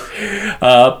 But like,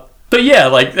 but yeah,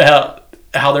 like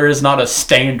how there is not a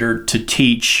standard to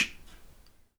teach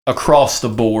across the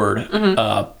board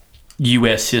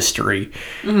U.S. history,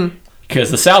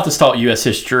 because the South is taught U.S.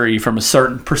 history from a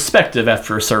certain perspective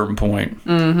after a certain point,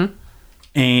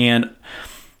 and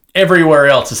everywhere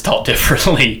else is taught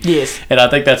differently. Yes, and I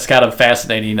think that's kind of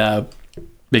fascinating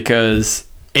because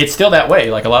it's still that way.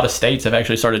 Like, a lot of states have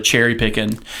actually started cherry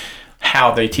picking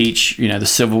how they teach, the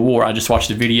Civil War. I just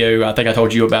watched a video, I think I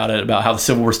told you about it, about how the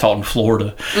Civil War is taught in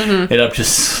Florida. And I'm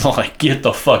just like, get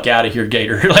the fuck out of here,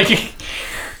 Gator. Like,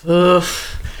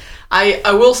 I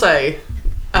will say,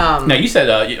 now you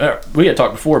said we had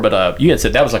talked before, but you had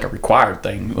said that was like a required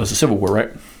thing. It was the Civil War, right?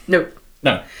 Nope.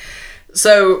 No.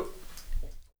 So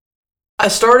I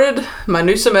started my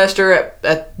new semester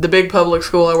at the big public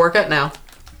school I work at now,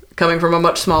 coming from a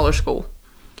much smaller school.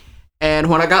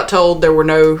 And when I got told there were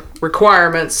no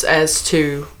requirements as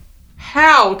to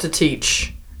how to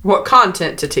teach, what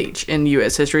content to teach in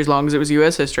U.S. history, as long as it was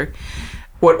U.S. history,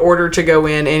 what order to go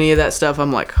in, any of that stuff,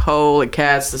 I'm like, holy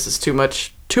cats, this is too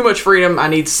much freedom. I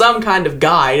need some kind of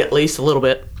guide, at least a little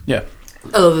bit. Yeah.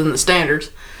 Other than the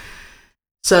standards.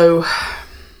 So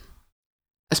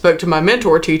I spoke to my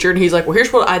mentor teacher, and he's like, well,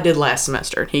 here's what I did last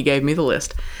semester. And he gave me the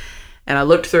list. And I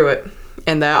looked through it.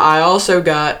 And I also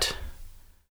got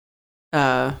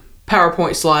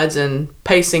PowerPoint slides and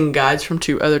pacing guides from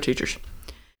 2 other teachers.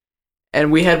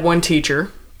 And we had one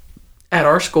teacher at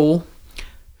our school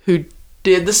who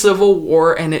did the Civil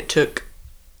War, and it took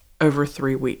over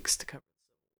 3 weeks to cover.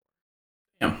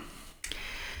 Yeah.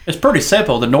 It's pretty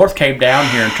simple. The North came down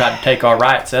here and tried to take our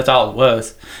rights. That's all it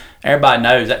was. Everybody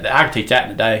knows that. I can teach that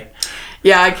in a day.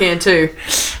 Yeah, I can too.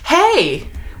 Hey,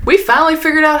 we finally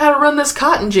figured out how to run this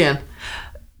cotton gin.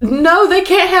 No, they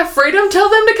can't have freedom. Tell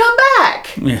them to come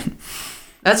back. Yeah.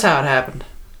 That's how it happened.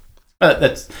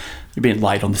 You're being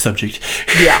light on the subject.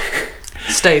 Yeah.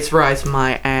 States' rights,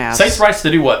 my ass. States' rights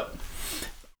to do what?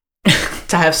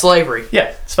 To have slavery.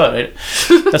 Yeah, it's fun, ain't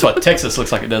it? That's what Texas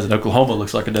looks like it does and Oklahoma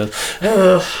looks like it does.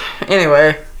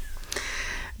 Anyway.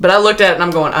 But I looked at it and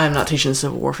I'm going, I am not teaching the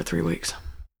Civil War for 3 weeks.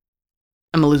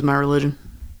 I'm going to lose my religion.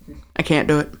 I can't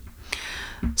do it.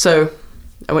 So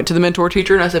I went to the mentor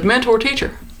teacher and I said, mentor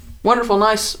teacher, wonderful,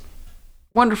 nice,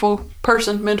 wonderful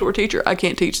person, mentor teacher. I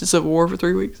can't teach the Civil War for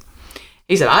 3 weeks.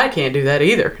 He said, I can't do that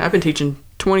either. I've been teaching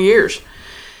 20 years.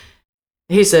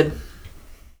 He said,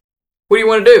 what do you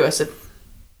want to do? I said,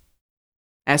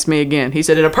 ask me again. He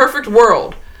said, in a perfect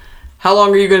world, how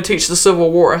long are you going to teach the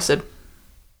Civil War? I said,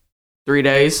 3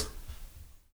 days.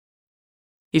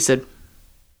 He said,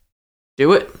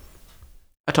 do it.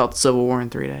 I taught the Civil War in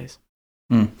 3 days.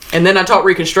 And then I taught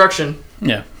Reconstruction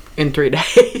Yeah. in 3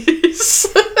 days.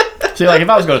 See, like if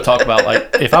I was going to talk about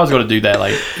if I was going to do that,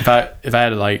 if I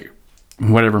had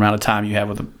whatever amount of time you have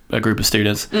with a group of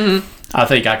students, I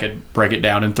think I could break it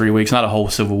down in 3 weeks. Not a whole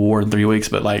Civil War in 3 weeks,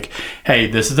 but hey,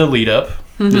 this is the lead up.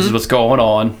 This is what's going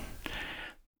on.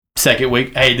 Second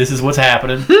week, hey, this is what's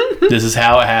happening. This is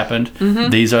how it happened.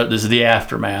 This is the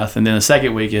aftermath. And then the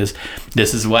second week is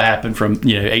this is what happened from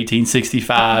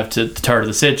 1865 to the turn of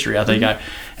the century. I think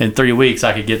in 3 weeks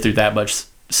I could get through that much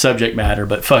subject matter.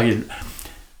 But fucking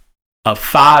a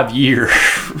 5-year,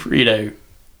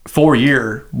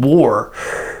 4-year war,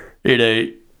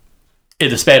 in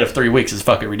the span of 3 weeks is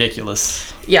fucking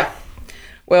ridiculous. Yeah.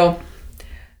 Well,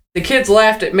 the kids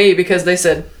laughed at me because they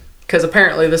said, because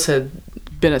apparently this had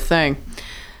been a thing.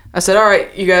 I said, all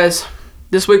right, you guys,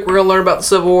 this week we're going to learn about the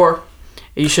Civil War.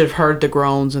 You should have heard the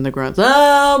groans and the grunts.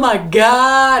 Oh my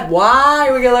God, why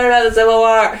are we going to learn about the Civil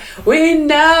War? We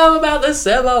know about the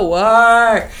Civil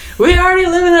War. We already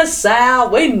live in the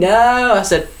South. We know. I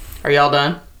said, are y'all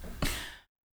done?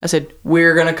 I said,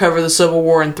 we're going to cover the Civil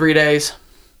War in 3 days.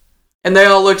 And they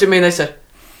all looked at me and they said,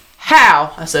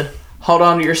 how? I said, hold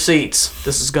on to your seats.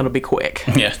 This is going to be quick.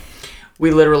 Yeah. We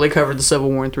literally covered the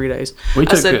Civil War in 3 days. I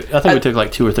think we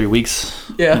took 2 or 3 weeks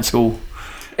in school.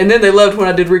 And then they loved when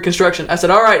I did Reconstruction. I said,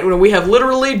 all right, we have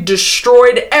literally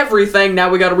destroyed everything. Now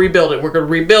we got to rebuild it. We're going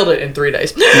to rebuild it in 3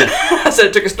 days. Yeah. I said,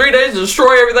 it took us 3 days to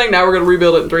destroy everything. Now we're going to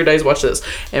rebuild it in 3 days. Watch this.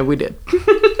 And we did.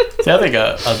 See, I think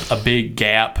a big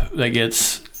gap that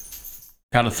gets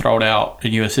kind of thrown out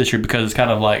in U.S. history because it's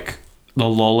kind of like the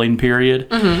lulling period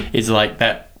is like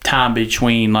that time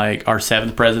between our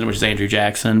 7th president, which is Andrew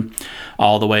Jackson,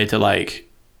 all the way to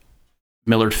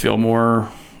Millard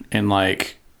Fillmore and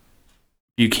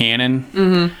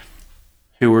Buchanan,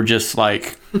 who were just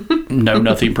know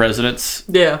nothing presidents.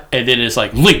 Yeah. And then it's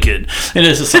Lincoln, and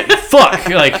it's just fuck,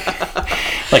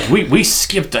 we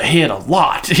skipped ahead a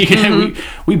lot.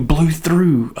 We blew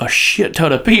through a shit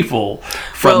ton of people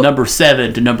from number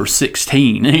 7 to number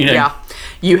 16. Yeah.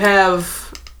 You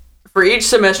have, for each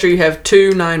semester, you have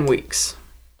 2 9 weeks.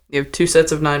 You have 2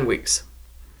 sets of 9 weeks.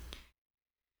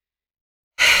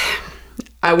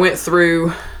 I went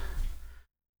through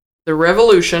the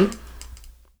Revolution,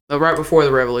 right before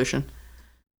the Revolution,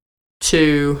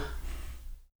 to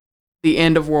the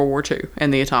end of World War II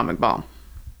and the atomic bomb.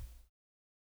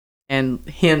 And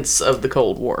hints of the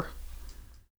Cold War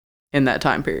in that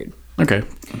time period. Okay.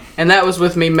 And that was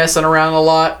with me messing around a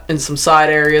lot in some side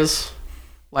areas,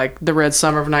 like the Red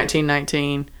Summer of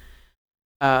 1919.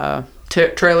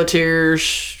 Trail of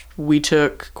Tears, we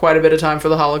took quite a bit of time for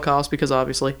the Holocaust, because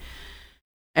obviously.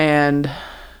 And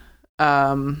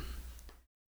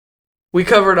we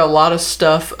covered a lot of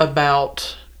stuff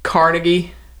about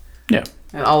Carnegie. Yeah.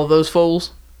 And all of those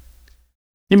fools.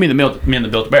 You mean the men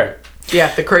that built America?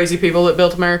 Yeah, the crazy people that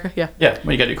built America. Yeah. Yeah,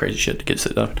 well, you got to do crazy shit to get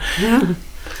it done.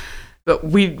 But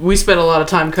we spent a lot of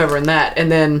time covering that.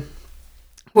 And then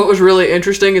what was really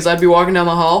interesting is I'd be walking down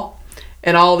the hall,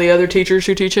 and all the other teachers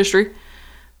who teach history would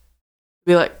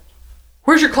be like,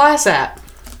 where's your class at?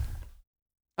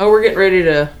 Oh, we're getting ready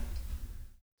to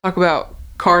talk about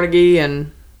Carnegie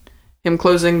and him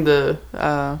closing the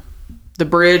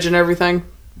bridge and everything.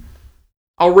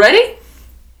 Already?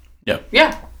 Yeah.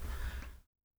 Yeah.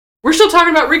 We're still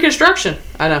talking about Reconstruction.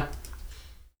 I know.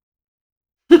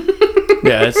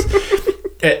 Yeah,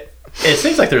 it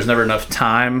seems like there's never enough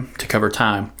time to cover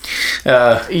time.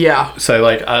 Yeah. So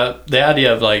the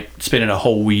idea of spending a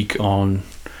whole week on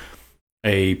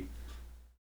a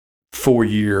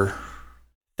 4-year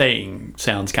thing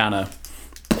sounds kind of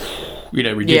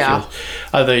ridiculous.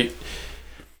 Yeah.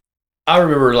 I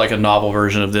remember a novel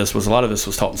version of this was a lot of this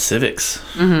was taught in civics.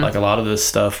 A lot of this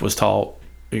stuff was taught,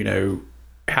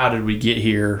 how did we get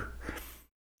here?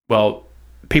 Well,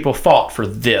 people fought for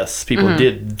this. People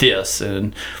did this.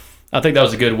 And I think that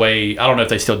was a good way. I don't know if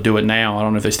they still do it now. I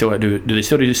don't know if they still do it. Do they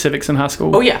still do civics in high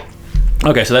school? Oh, yeah.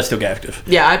 Okay, so that's still active.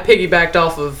 Yeah, I piggybacked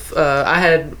off of, I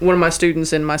had one of my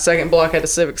students in my second block had a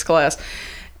civics class,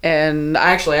 and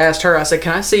I actually asked her, I said,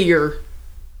 can I see your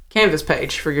Canvas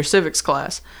page for your civics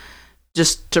class?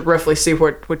 Just to roughly see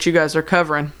what you guys are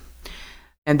covering.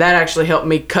 And that actually helped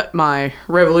me cut my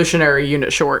revolutionary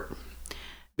unit short,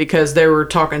 because they were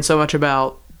talking so much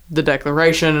about the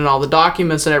Declaration and all the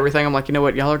documents and everything. I'm like, you know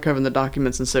what? Y'all are covering the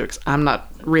documents in civics. I'm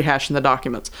not rehashing the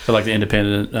documents. So the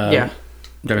Independent, Declaration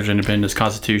of Independence,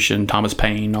 Constitution, Thomas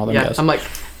Paine, all them guys. I'm like,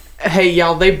 hey,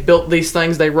 y'all, they built these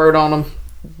things. They wrote on them.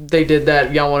 They did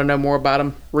that. Y'all want to know more about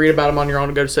them? Read about them on your own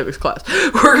and go to civics class.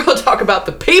 We're going to talk about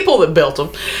the people that built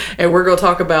them, and we're going to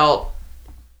talk about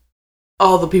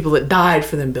all the people that died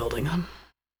for them building them.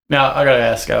 Now, I got to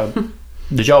ask,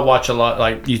 Did y'all watch a lot?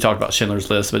 Like you talked about Schindler's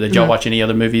List, but did y'all watch any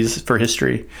other movies for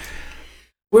history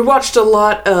We watched a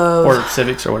lot of or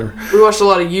civics or whatever? We watched a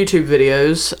lot of YouTube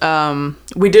videos.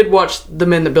 We did watch The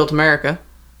Men That Built America.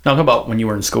 No, I'm talking about when you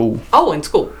were in school. Oh, in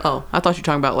school. Oh, I thought you were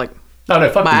talking about like No,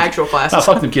 fuck my them. actual classes. No,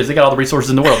 fuck them kids. They got all the resources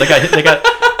in the world. They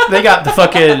got the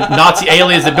fucking Nazi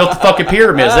aliens that built the fucking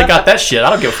pyramids. They got that shit. I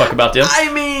don't give a fuck about them.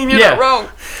 I mean, you're not wrong.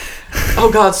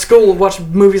 Oh God, school watch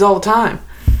movies all the time.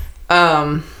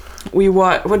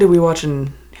 What did we watch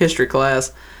in history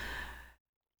class?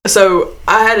 So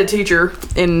I had a teacher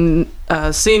in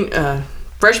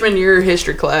freshman year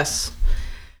history class.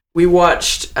 We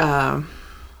watched.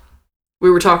 We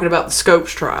were talking about the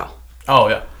Scopes trial. Oh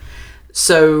yeah.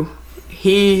 So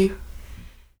he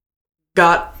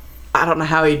got. I don't know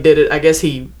how he did it. I guess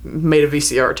he made a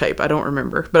VCR tape. I don't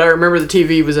remember, but I remember the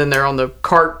TV was in there on the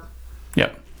cart.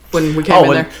 Yep. When we came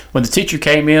in there. When the teacher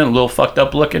came in, a little fucked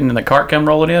up looking, and the cart came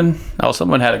rolling in,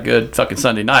 someone had a good fucking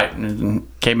Sunday night and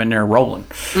came in there rolling.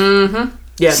 Mm-hmm.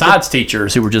 Yeah. Science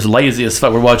teachers who were just lazy as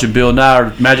fuck. We're watching Bill Nye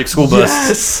or Magic School Bus.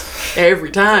 Yes.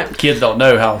 Every time. Kids don't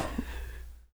know how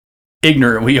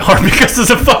ignorant we are because of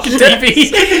the fucking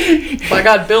TV. My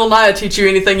God, Bill Nye will teach you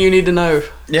anything you need to know.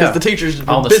 Yeah. Because the teachers were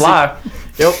on the busy. sly.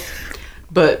 Yep.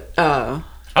 But, I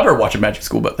remember watching Magic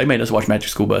School Bus. They made us watch Magic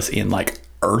School Bus in like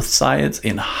earth science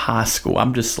in high school.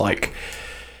 I'm just like,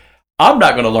 I'm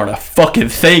not going to learn a fucking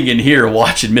thing in here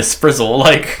watching Miss Frizzle.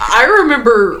 Like, I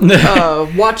remember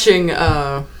watching,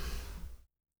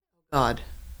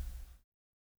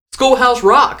 Schoolhouse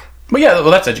Rock. But yeah, well,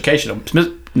 that's educational.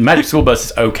 Magic School Bus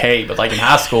is okay, but like in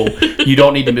high school, you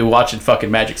don't need to be watching fucking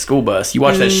Magic School Bus. You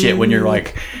watch that shit when you're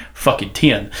like fucking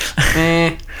 10.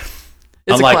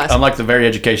 It's unlike the very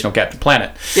educational Captain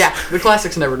Planet. Yeah, the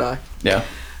classics never die. Yeah.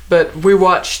 But we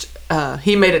watched,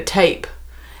 he made a tape,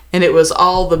 and it was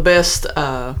all the best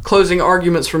closing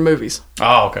arguments from movies.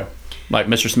 Oh, okay. Like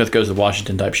Mr. Smith Goes to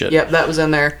Washington type shit. Yep, that was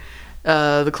in there.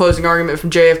 The closing argument from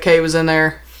JFK was in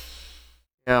there.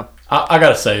 Yeah. I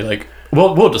gotta say, like,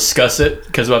 we'll discuss it,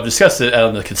 because I've discussed it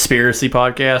on the Conspiracy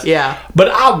podcast. Yeah. But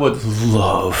I would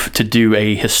love to do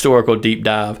a historical deep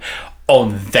dive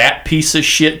on that piece of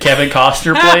shit Kevin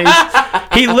Costner plays.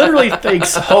 He literally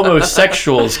thinks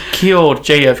homosexuals killed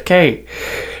JFK.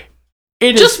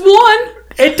 Just one?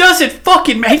 It doesn't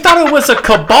fucking... He thought it was a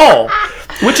cabal,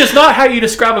 which is not how you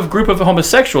describe a group of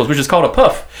homosexuals, which is called a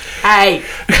puff. Hey.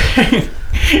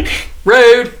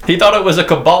 Rude. He thought it was a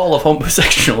cabal of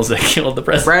homosexuals that killed the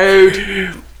president.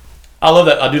 Rude. I love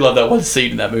that. I do love that one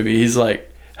scene in that movie. He's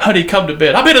like, honey, come to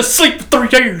bed. I've been asleep for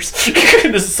 3 years.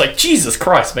 This is like, Jesus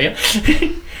Christ, man.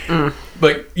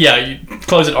 But yeah, you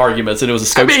closing arguments, and it was a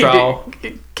Scopes trial.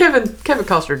 Kevin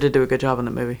Costner did do a good job in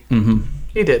that movie. Mm-hmm.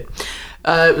 He did.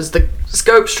 It was the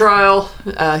Scopes trial.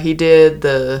 He did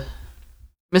the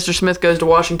Mr. Smith Goes to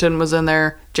Washington was in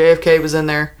there. JFK was in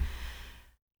there.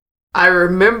 I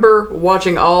remember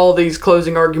watching all these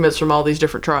closing arguments from all these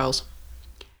different trials.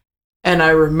 And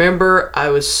I remember I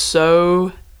was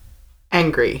so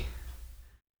angry.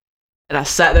 And I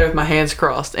sat there with my hands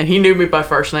crossed. And he knew me by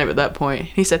first name at that point.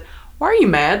 He said, "Why are you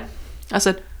mad?" I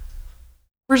said,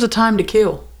 "Where's the time to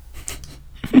kill?"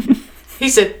 He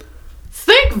said,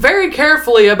 "Think very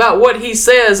carefully about what he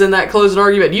says in that closing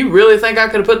argument. You really think I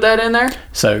could have put that in there?"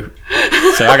 So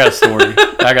I got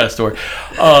a story.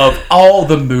 Of all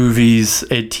the movies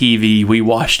and TV we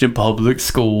watched in public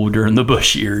school during the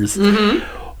Bush years,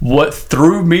 what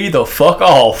threw me the fuck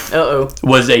off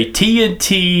was a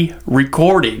TNT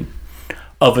recording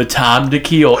of A Time to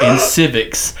Kill in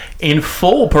civics in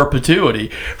full perpetuity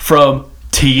from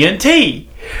TNT.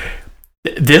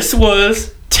 This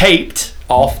was taped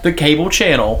off the cable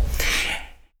channel,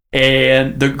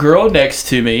 and the girl next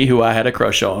to me, who I had a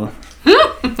crush on,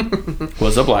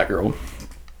 was a black girl,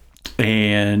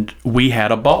 and we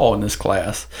had a ball in this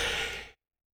class,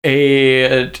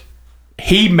 and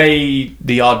he made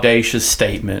the audacious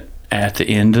statement at the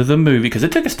end of the movie, because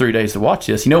it took us 3 days to watch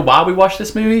this. You know why we watched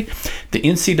this movie? The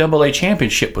NCAA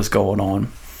championship was going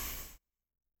on.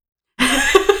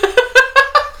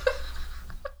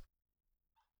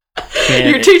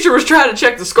 Your teacher was trying to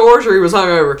check the scores, or he was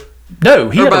hungover? No,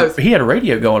 he had a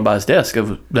radio going by his desk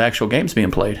of the actual games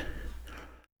being played.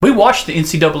 We watched the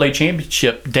NCAA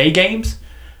championship day games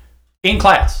in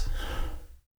class.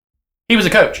 He was a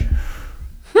coach.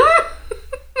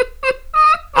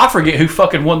 I forget who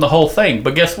fucking won the whole thing,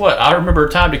 but guess what? I remember A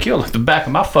Time to Kill at the back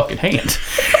of my fucking hand.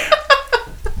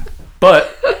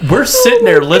 But we're sitting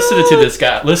there listening to this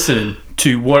guy, listening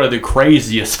to one of the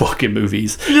craziest fucking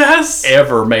movies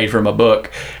ever made from a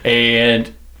book.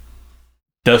 And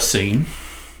the scene,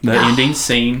 the ending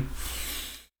scene,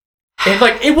 and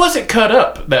like, it wasn't cut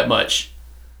up that much.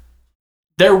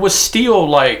 there was still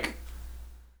like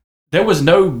there was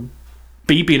no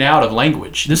beeping out of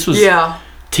language. This was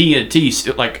TNT,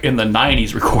 still, like in the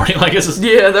 90s recording. Like this is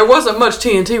there wasn't much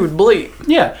TNT would bleep.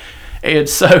 Yeah, and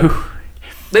so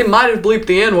they might have bleeped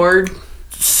the N-word.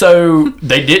 So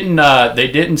they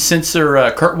didn't censor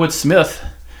Kurtwood Smith,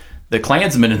 the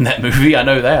Klansman in that movie. I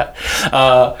know that.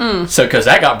 So because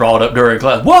that got brought up during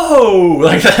class. Whoa!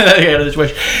 Like that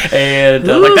situation. And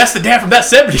like that's the dad from that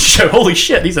 70s show. Holy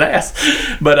shit, he's an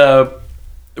ass. But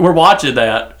we're watching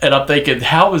that, and I'm thinking,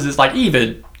 how is this like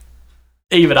even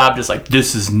I'm just like,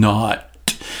 this is not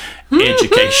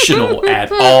educational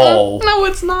at all. No,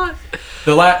 it's not.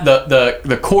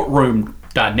 The courtroom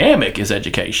dynamic is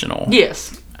educational.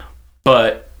 Yes.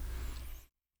 But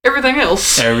everything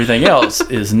else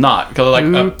is not. Because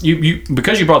like you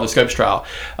because you brought the Scopes trial,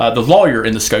 the lawyer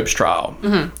in the Scopes trial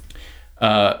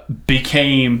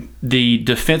became the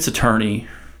defense attorney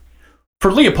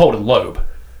for Leopold and Loeb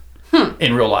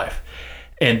in real life,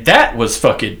 and that was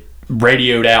fucking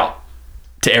radioed out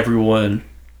to everyone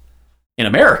in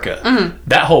America.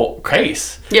 That whole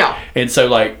case. Yeah. And so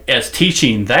like as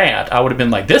teaching that, I would have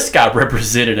been like, this guy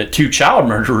represented 2 child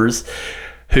murderers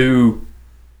who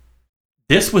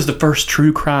this was the first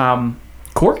true crime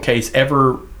court case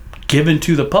ever given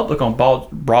to the public on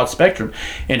broad spectrum,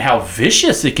 and how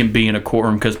vicious it can be in a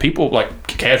courtroom, because people like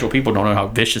casual people don't know how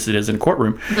vicious it is in a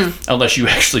courtroom unless you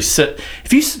actually sit.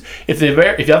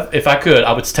 If I could,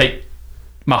 I would take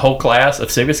my whole class of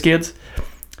civics kids,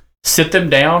 sit them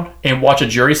down and watch a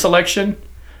jury selection,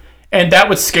 and that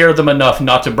would scare them enough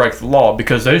not to break the law,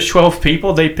 because those 12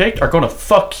 people they picked are going to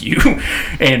fuck you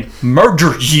and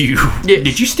murder you. Yes.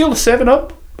 Did you steal a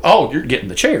 7-Up? Oh, you're getting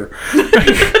the chair.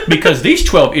 Because these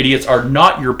 12 idiots are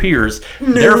not your peers.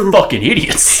 No. They're fucking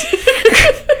idiots.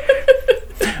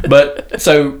 But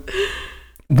so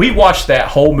we watched that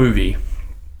whole movie,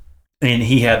 and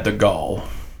he had the gall,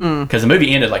 because the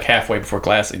movie ended like halfway before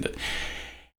class ended.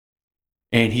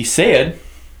 And he said,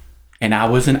 and I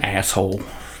was an asshole.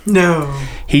 No.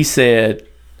 He said,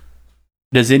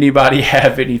 does anybody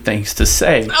have any things to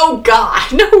say? Oh,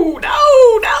 God. No.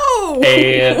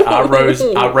 And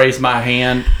I raised my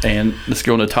hand, and this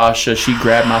girl, Natasha, she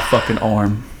grabbed my fucking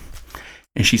arm.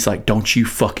 And she's like, don't you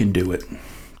fucking do it.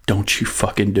 Don't you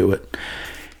fucking do it.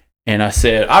 And I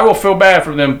said, I will feel bad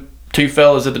for them 2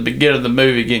 fellas at the beginning of the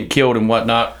movie getting killed and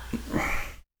whatnot.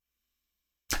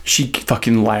 She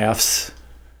fucking laughs.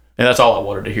 And that's all I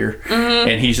wanted to hear.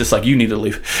 And he's just like, you need to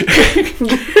leave.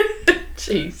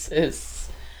 Jesus.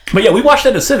 But yeah, we watched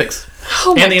that in civics.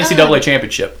 And the NCAA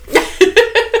championship.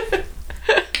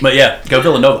 But yeah, go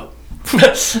Villanova.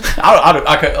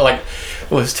 I could, like,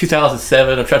 it was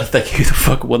 2007. I'm trying to think who the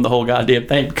fuck won the whole goddamn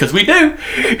thing. Because we do.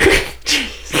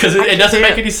 Because it doesn't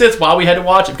make any sense why we had to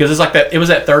watch it. Because it's like that. It was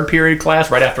that 3rd period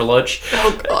class right after lunch.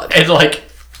 Oh, God. And like,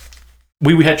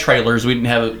 we had trailers. We didn't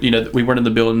have, we weren't in the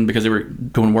building because they were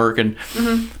doing work. And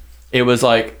it was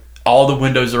like, all the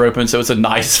windows are open, so it's a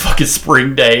nice fucking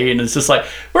spring day, and it's just like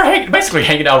we're basically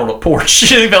hanging out on a porch.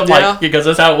 It felt like, because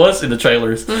that's how it was in the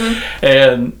trailers.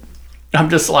 And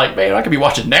I'm just like, man, I could be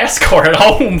watching NASCAR at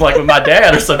home, like with my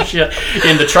dad or some shit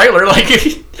in the trailer. Like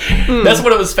that's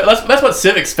what it was. That's what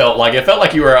civics felt like. It felt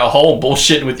like you were at home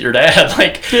bullshitting with your dad,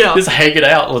 like just hanging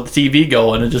out with the TV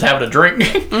going and just having a drink.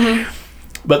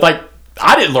 But like,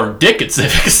 I didn't learn dick at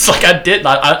civics. Like I didn't.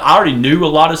 I already knew a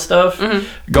lot of stuff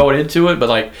going into it, but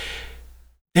like,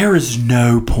 there is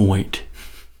no point.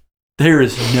 There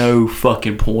is no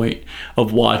fucking point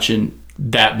of watching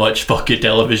that much fucking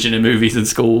television and movies in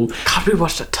school. God, we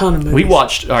watched a ton of movies. We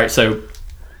watched. All right, so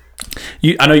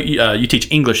I know you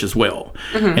teach English as well,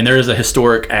 and there is a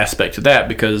historic aspect to that,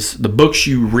 because the books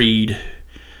you read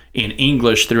in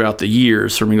English throughout the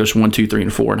years, from English 1, 2, 3,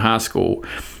 and 4 in high school,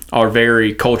 are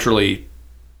very culturally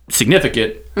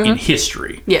significant in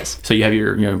history. Yes. So you have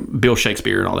your Bill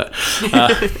Shakespeare and all that. You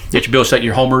get your Bill Shakespeare,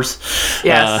 your Homers.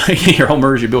 Yes. Your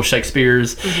Homers, your Bill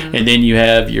Shakespeare's, and then you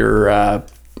have your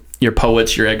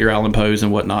poets, your Edgar Allan Poe's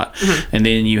and whatnot, and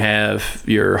then you have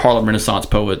your Harlem Renaissance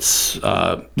poets,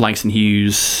 Langston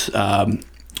Hughes.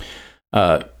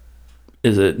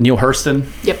 Is it Neil Hurston?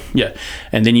 Yep. Yeah,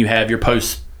 and then you have your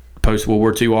post World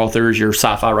War II authors, your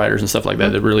sci-fi writers and stuff like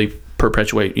that that really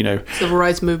perpetuate, civil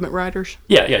rights movement writers.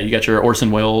 Yeah. You got your Orson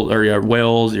Welles, or your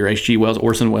Wells, your H.G. Wells,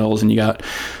 Orson Welles, and you got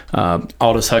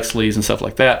Aldous Huxley's and stuff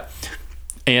like that.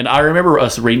 And I remember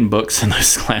us reading books in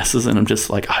those classes, and I'm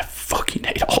just like, I fucking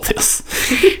hate all this.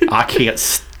 I can't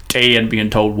stand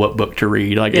being told what book to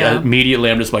read. Like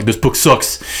immediately, I'm just like, this book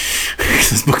sucks.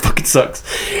 This book fucking sucks.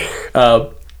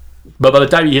 But by the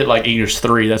time you hit like English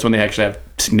 3, that's when they actually have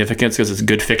significance because it's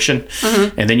good fiction.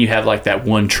 And then you have like that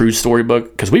one true story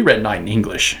book, because we read Night in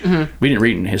English. We didn't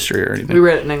read it in history or anything. We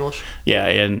read it in English. Yeah,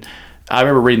 and I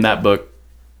remember reading that book,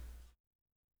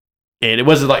 and it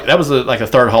wasn't like that was like a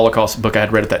third Holocaust book I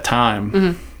had read at that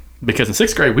time. Because in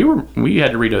 6th grade we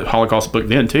had to read a Holocaust book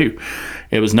then too.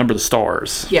 It was Number the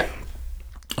Stars. Yeah.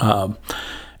 But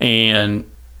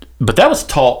that was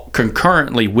taught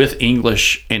concurrently with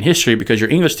English and history because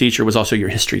your English teacher was also your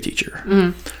history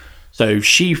teacher. So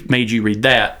she made you read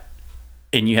that,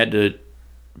 and you had to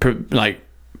like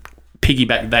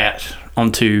piggyback that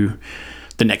onto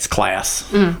the next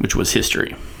class, which was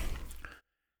history.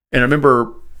 And I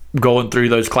remember going through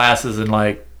those classes and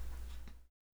like,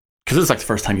 because this is like the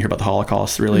first time you hear about the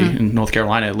Holocaust, really, in North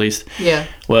Carolina at least. Yeah.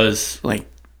 Was like,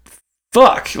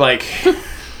 fuck, like,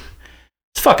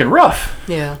 it's fucking rough.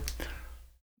 Yeah.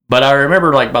 But I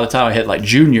remember, like, by the time I hit, like,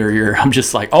 junior year, I'm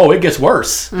just like, oh, it gets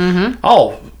worse.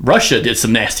 Oh, Russia did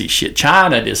some nasty shit.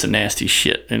 China did some nasty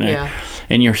shit. You know? Yeah.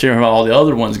 And you're hearing about all the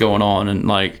other ones going on and,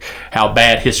 like, how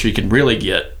bad history can really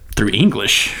get through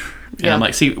English. And I'm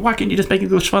like, see, why can't you just make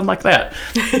English fun like that?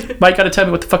 Mike, got to tell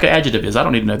me what the fuck an adjective is. I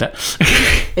don't need to know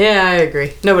that. Yeah, I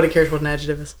agree. Nobody cares what an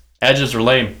adjective is. Adjectives are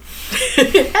lame.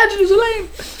 Adjectives are lame.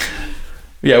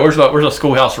 Yeah, where's the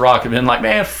Schoolhouse Rock? And been like,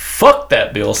 man, fuck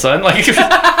that bill, son. Like,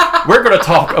 we're going to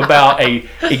talk about a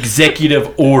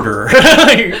executive order.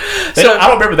 I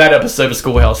don't remember that episode of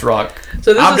Schoolhouse Rock.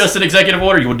 So I'm just an executive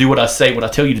order. You will do what I say when I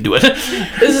tell you to do it.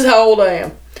 This is how old I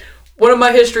am. One of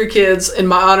my history kids in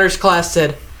my honors class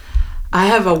said, I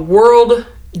have a world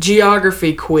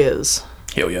geography quiz.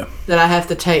 Hell yeah. That I have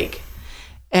to take.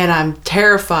 And I'm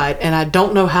terrified, and I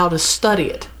don't know how to study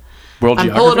it. World I'm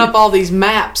geography? pulling up all these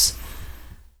maps,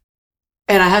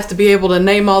 and I have to be able to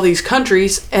name all these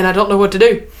countries, and I don't know what to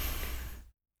do.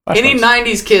 Any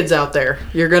 90s kids out there,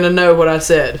 you're going to know what I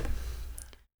said.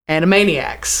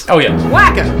 Animaniacs. Oh, yeah.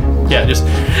 Wacko. Yeah, just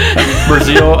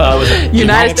Brazil,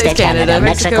 United States, Canada,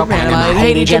 Mexico, Panama,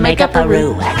 Haiti, Jamaica,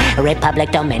 Peru,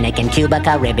 Republic, Dominican, Cuba,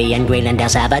 Caribbean, Greenland, El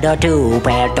Salvador, too,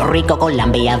 Puerto Rico,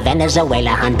 Colombia,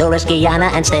 Venezuela, Honduras, Guyana,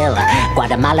 and still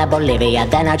Guatemala, Bolivia,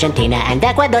 then Argentina, and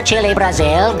Ecuador, Chile,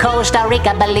 Brazil, Costa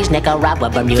Rica, Belize, Nicaragua,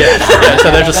 Bermuda. Yeah, so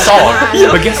there's a song.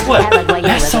 But guess what?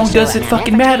 That song doesn't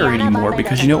fucking matter anymore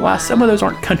because you know why? Some of those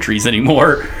aren't countries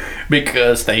anymore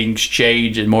because things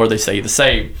change and more they stay the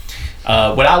same.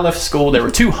 When I left school, there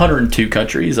were 202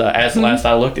 countries. As the last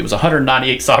I looked, it was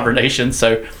 198 sovereign nations.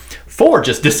 So 4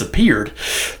 just disappeared,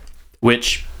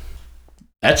 which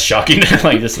that's shocking.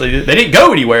 Like they didn't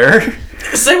go anywhere.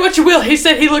 Say what you will. He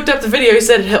said he looked up the video. He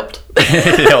said it helped.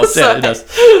 It helps. Yeah, it does.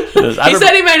 He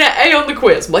said he made an A on the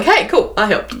quiz. I'm like, hey, cool. I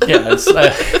helped. Yeah.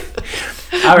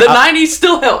 The 90s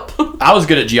still help. I was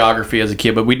good at geography as a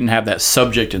kid, but we didn't have that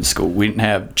subject in school. We didn't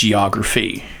have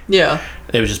geography. Yeah.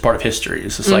 It was just part of history.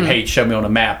 It's just like, hey, show me on a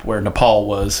map where Nepal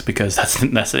was because that's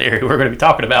the area we're going to be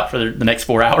talking about for the next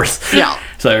 4 hours. Yeah.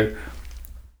 So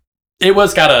it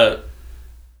was kind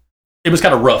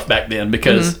of rough back then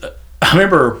because I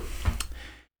remember.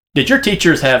 Did your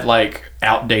teachers have like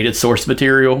outdated source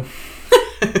material?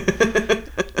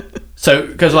 So,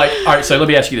 because like, all right. So let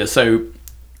me ask you this. So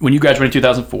when you graduated in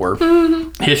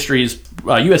 2004, history's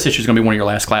U.S. history is going to be one of your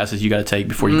last classes you got to take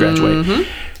before you graduate.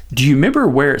 Do you remember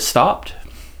where it stopped?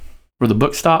 Where the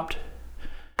book stopped?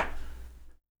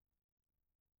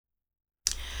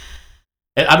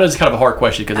 And I know it's kind of a hard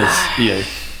question because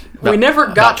it's we never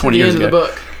got to the end of the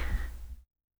book.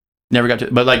 Never got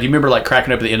to, but like, do you remember like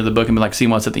cracking up at the end of the book and be like,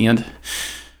 seeing what's at the end?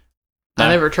 No? I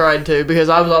never tried to because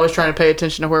I was always trying to pay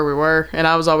attention to where we were, and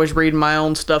I was always reading my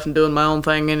own stuff and doing my own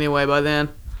thing anyway by then,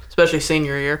 especially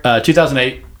senior year.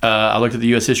 2008, I looked at the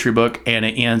U.S. history book, and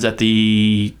it ends at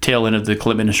the tail end of the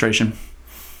Clinton administration.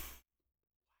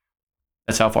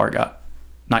 That's how far it got.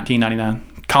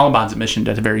 1999. Columbine's admission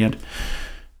at the very end.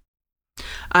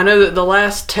 I know that the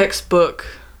last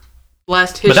textbook.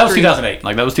 Last history. But that was 2008.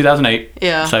 Like, that was 2008.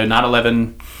 Yeah. So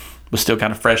 9/11 was still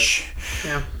kind of fresh.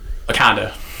 Yeah.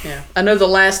 Kinda. Yeah. I know the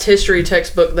last history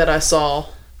textbook that I saw,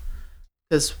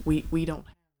 because we don't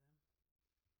have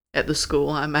at the school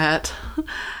I'm at.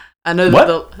 I know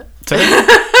that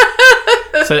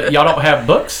So y'all don't have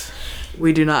books?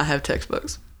 We do not have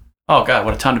textbooks. Oh, God,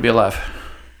 what a time to be alive.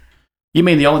 You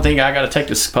mean the only thing I got to take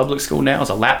to public school now is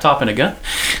a laptop and a gun?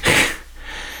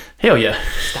 Hell yeah.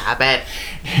 Stop it.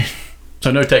 So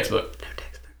no textbook. No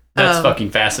textbook. That's fucking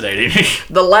fascinating.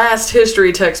 The last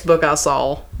history textbook I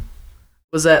saw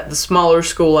was at the smaller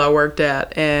school I worked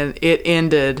at, and it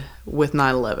ended with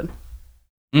 9/11.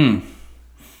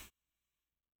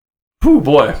 Oh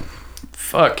boy.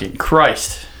 Fucking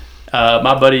Christ.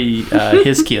 My buddy,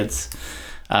 his kids,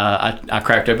 I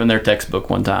cracked open their textbook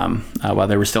one time while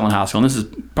they were still in high school, and this is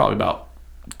probably about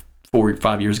 4 or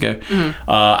 5 years ago.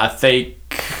 I think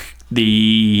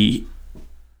the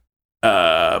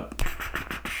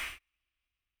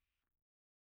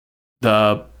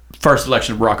first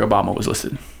election of Barack Obama was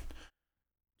listed.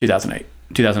 2008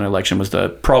 election was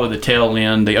probably the tail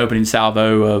end, the opening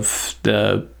salvo of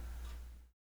the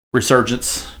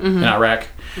resurgence in Iraq.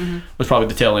 Was probably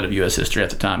the tail end of U.S. history at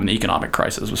the time, and the economic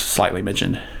crisis was slightly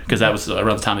mentioned because that was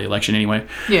around the time of the election anyway.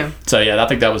 Yeah. So yeah, I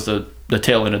think that was the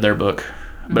tail end of their book.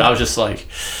 But I was just like,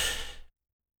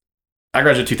 I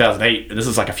graduated 2008, and this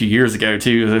is like a few years ago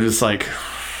too. It was like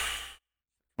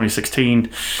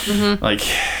 2016. Like,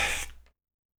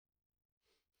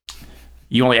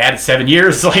 you only added 7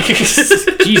 years. Like,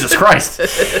 Jesus Christ.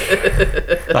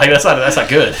 Like, that's not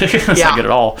good. That's not good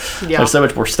at all. Yeah. There's so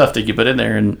much more stuff that you put in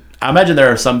there, and I imagine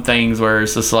there are some things where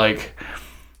it's just like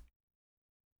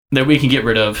that we can get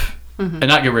rid of, and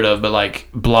not get rid of, but like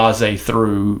blase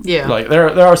through. Yeah. Like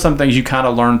there are some things you kind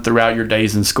of learn throughout your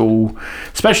days in school,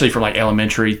 especially from like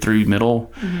elementary through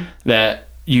middle, that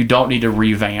you don't need to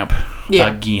revamp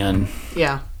again.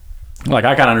 Yeah. Like,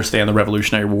 I kind of understand the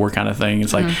Revolutionary War kind of thing.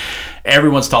 It's like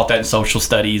everyone's taught that in social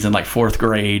studies in like 4th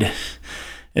grade.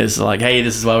 It's like, hey,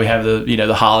 this is why we have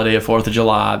the holiday of 4th of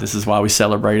July. This is why we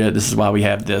celebrate it. This is why we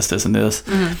have this, and this.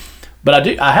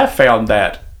 But I have found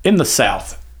that in the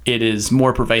South, it is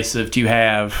more pervasive to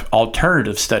have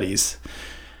alternative studies.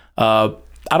 I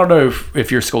don't know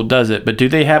if your school does it, but do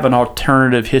they have an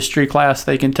alternative history class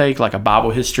they can take, like a Bible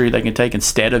history they can take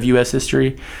instead of U.S.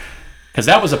 history? Because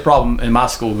that was a problem in my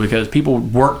school, because people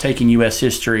weren't taking U.S.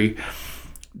 history.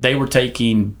 They were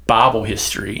taking Bible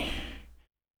history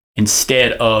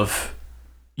instead of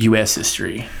U.S.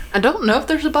 history. I don't know if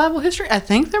there's a Bible history. I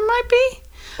think there might be.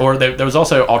 Or there was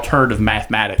also alternative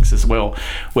mathematics as well,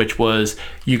 which was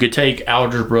you could take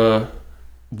Algebra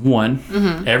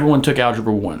 1. Everyone took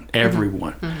Algebra 1.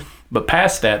 Everyone. But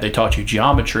past that, they taught you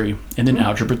geometry and then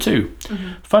Algebra 2.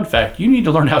 Fun fact, you need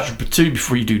to learn Algebra 2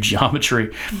 before you do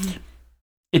geometry.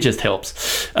 It just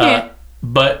helps.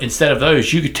 But instead of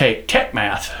those, you could take Tech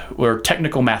Math or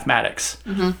Technical Mathematics,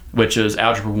 which is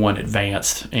Algebra 1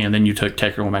 Advanced, and then you took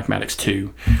Technical Mathematics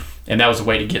 2. And that was a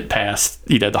way to get past,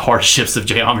 the hardships of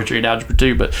geometry and Algebra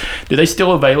 2. But do they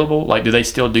still available? Like, do they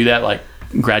still do that, like,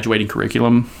 graduating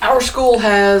curriculum? Our school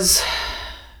has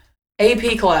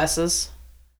AP classes,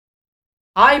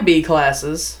 IB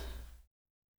classes,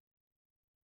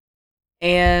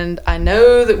 and I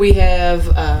know that we have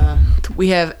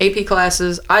AP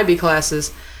classes, IB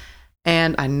classes,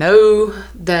 and I know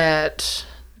that,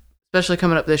 especially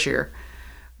coming up this year,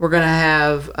 we're going to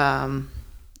have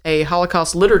a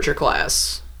Holocaust literature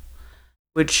class,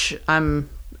 which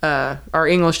our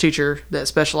English teacher that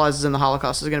specializes in the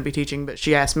Holocaust is going to be teaching, but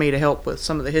she asked me to help with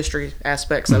some of the history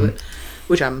aspects of it,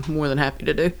 which I'm more than happy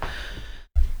to do.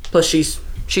 Plus,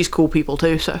 she's cool people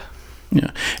too, so. Yeah,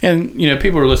 and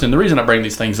people are listening. The reason I bring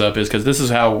these things up is because this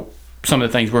is how some of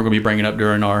the things we're going to be bringing up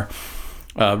during our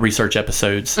research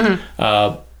episodes.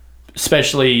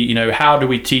 Especially, how do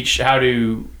we teach? How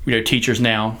do teachers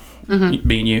now,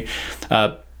 being you,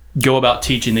 go about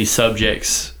teaching these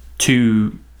subjects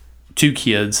to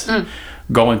kids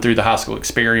going through the high school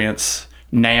experience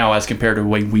now as compared to the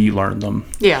way we learned them?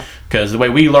 Yeah, because the way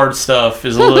we learned stuff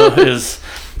is a little is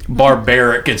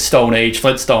barbaric and Stone Age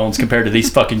Flintstones compared to these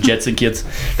fucking Jetson kids.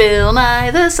 Bill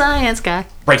Nye the Science Guy.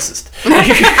 Racist.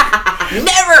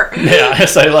 Never. Yeah,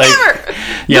 so like, never.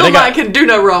 Yeah, Bill Nye can do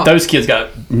no wrong. Those kids got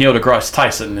Neil deGrasse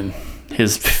Tyson and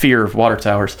his fear of water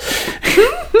towers.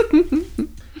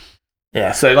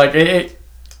 Yeah, so like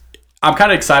I'm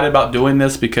kind of excited about doing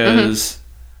this because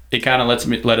it kind of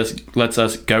lets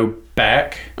us go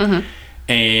back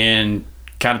and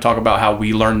kind of talk about how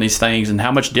we learn these things and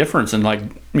how much difference, and like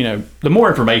the more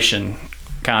information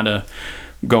kind of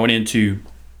going into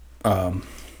how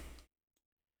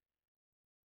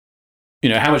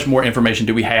much more information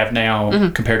do we have now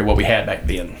compared to what we had back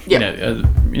then? There's a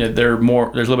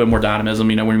little bit more dynamism.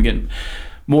 When you're getting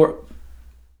more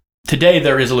today,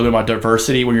 there is a little bit more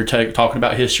diversity when you're talking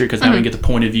about history, because now we get the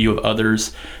point of view of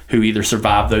others who either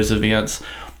survived those events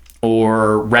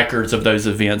or records of those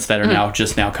events that are now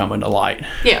coming to light.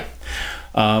 Yeah.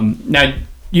 Now,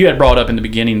 you had brought up in the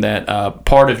beginning that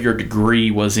part of your degree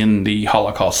was in the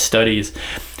Holocaust studies.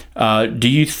 Do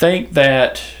you think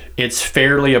that it's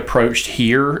fairly approached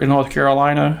here in North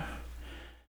Carolina,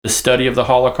 the study of the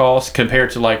Holocaust,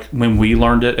 compared to like when we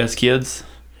learned it as kids?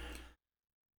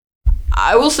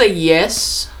 I will say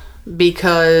yes,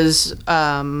 because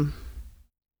and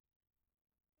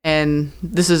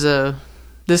this is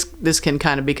this can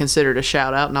kind of be considered a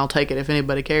shout out, and I'll take it if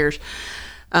anybody cares.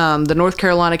 The North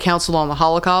Carolina Council on the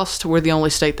Holocaust, we're the only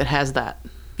state that has that.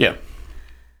 Yeah.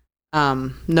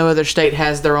 No other state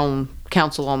has their own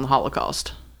council on the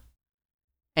Holocaust.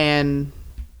 And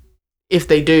if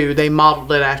they do, they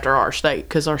modeled it after our state,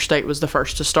 because our state was the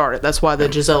first to start it. That's why the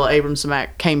Gisela Abramson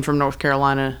Act came from North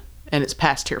Carolina, and it's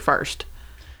passed here first.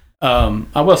 I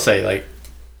will say, like,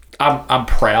 I'm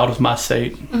proud of my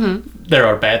state. Mm-hmm. There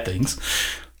are bad things.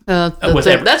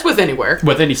 That's with anywhere.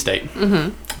 With any state.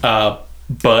 Mm-hmm.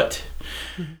 But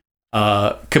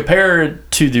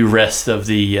compared to the rest of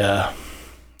the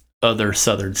other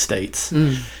southern states,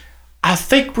 I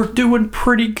think we're doing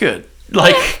pretty good.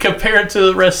 Like, compared to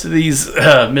the rest of these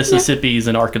Mississippis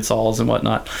and Arkansas and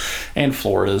whatnot, and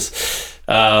Floridas.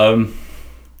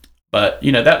 But,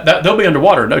 you know, that they'll be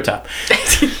underwater in no time.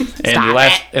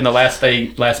 And the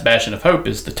last bastion of hope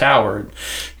is the tower at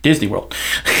Disney World.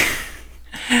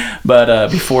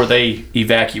 But before they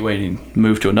evacuate and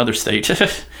move to another state,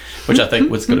 which I think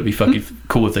was going to be fucking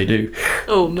cool if they do.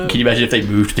 Oh, no. Can you imagine if they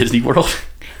moved to Disney World?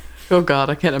 Oh, God,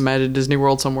 I can't imagine Disney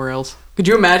World somewhere else. Could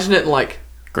you imagine it in, like,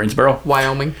 Greensboro?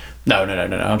 Wyoming? No. I'm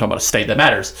talking about a state that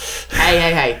matters.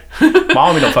 Hey.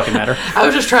 Wyoming don't fucking matter. I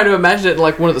was just trying to imagine it in,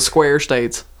 like, one of the square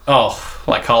states. Oh,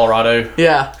 like Colorado?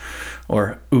 Yeah.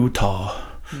 Or Utah.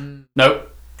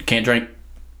 Nope. You can't drink.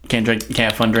 You can't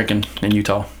have fun drinking in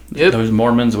Utah. Yep. Those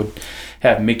Mormons would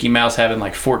have Mickey Mouse having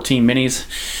like 14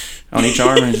 minis on each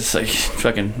arm, and just like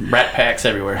fucking rat packs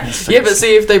everywhere. Yeah, but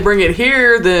see, if they bring it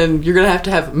here, then you're going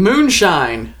to have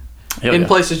moonshine in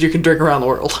places you can drink around the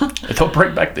world. They'll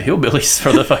bring back the hillbillies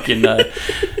for the fucking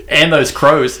and those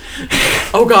crows.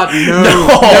 Oh, God,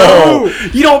 no.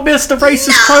 You don't miss the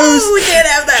racist crows. We can't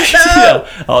have that. No. Yeah.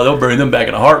 Oh, they'll bring them back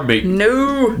in a heartbeat.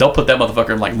 No. They'll put that motherfucker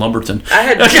in like Lumberton. I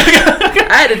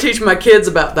had to teach my kids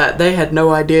about that. They had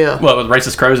no idea. What, with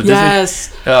racist crows at Yes.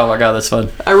 Disney? Oh my God, that's fun.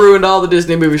 I ruined all the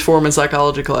Disney movies for them in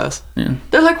psychology class. Yeah.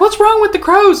 They're like, what's wrong with the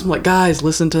crows? I'm like, guys,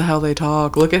 listen to how they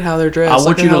talk. Look at how they're dressed. I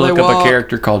want you to look up walk. a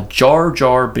character called Jar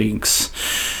Jar Binks.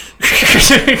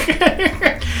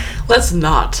 Let's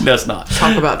not. That's not.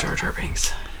 Talk about Jar Jar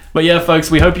Binks. But yeah, folks,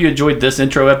 we hope you enjoyed this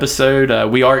intro episode.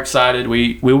 We are excited.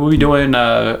 We will be doing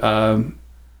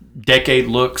decade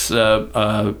looks,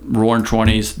 roaring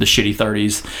 20s, the shitty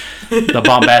 30s, the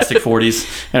bombastic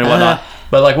 40s, and whatnot.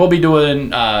 But like, we'll be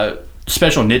doing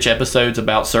special niche episodes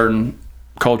about certain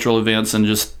cultural events and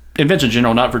just events in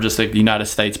general, not for just like the United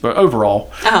States, but overall.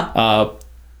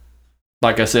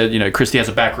 Like I said, you know, Christy has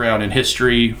a background in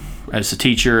history as a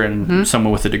teacher and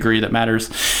someone with a degree that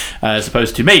matters, as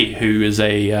opposed to me, who is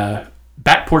a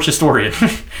back porch historian.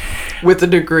 With a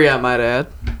degree, I might add.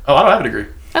 Oh, I don't have a degree.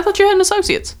 I thought you had an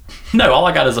associate's. No, all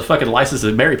I got is a fucking license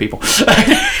to marry people.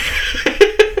 Hey,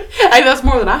 that's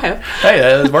more than I have. Hey,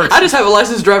 that works. I just have a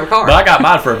license to drive a car. But I got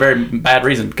mine for a very bad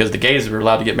reason, because the gays were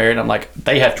allowed to get married. I'm like,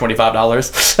 they have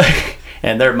 $25.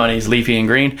 And their money's leafy and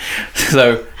green,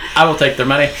 so I will take their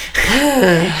money.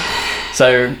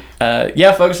 So,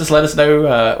 yeah, folks, just let us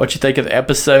know what you think of the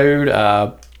episode.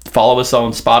 Follow us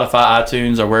on Spotify,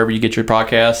 iTunes, or wherever you get your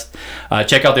podcast.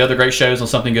 Check out the other great shows on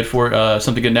Something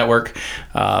Good Network.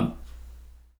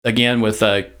 Again, with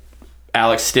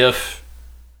Alex Stiff,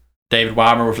 David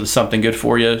Weimer for the Something Good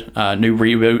For You new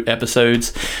reboot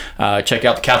episodes. Check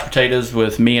out the Couch Potatoes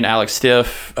with me and Alex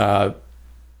Stiff.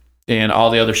 And all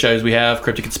the other shows we have.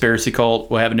 Cryptic Conspiracy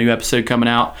Cult, we'll have a new episode coming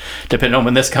out, depending on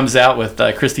when this comes out, with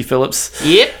Christy Phillips.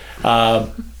 Yep.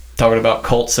 Talking about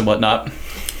cults and whatnot.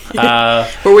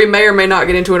 Where we may or may not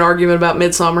get into an argument about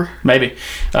Midsummer. Maybe.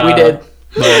 We did.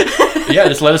 But, yeah,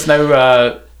 just let us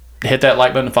know. Hit that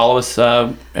like button. Follow us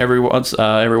every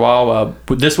while.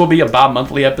 This will be a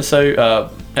bi-monthly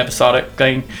episodic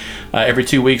thing. Every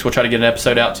 2 weeks, we'll try to get an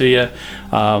episode out to you.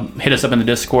 Hit us up in the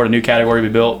Discord, a new category we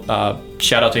built.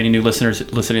 Shout out to any new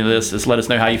listeners listening to this. Just let us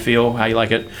know how you feel, how you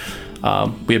like it.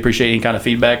 We appreciate any kind of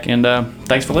feedback, and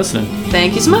thanks for listening.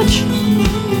 Thank you so much.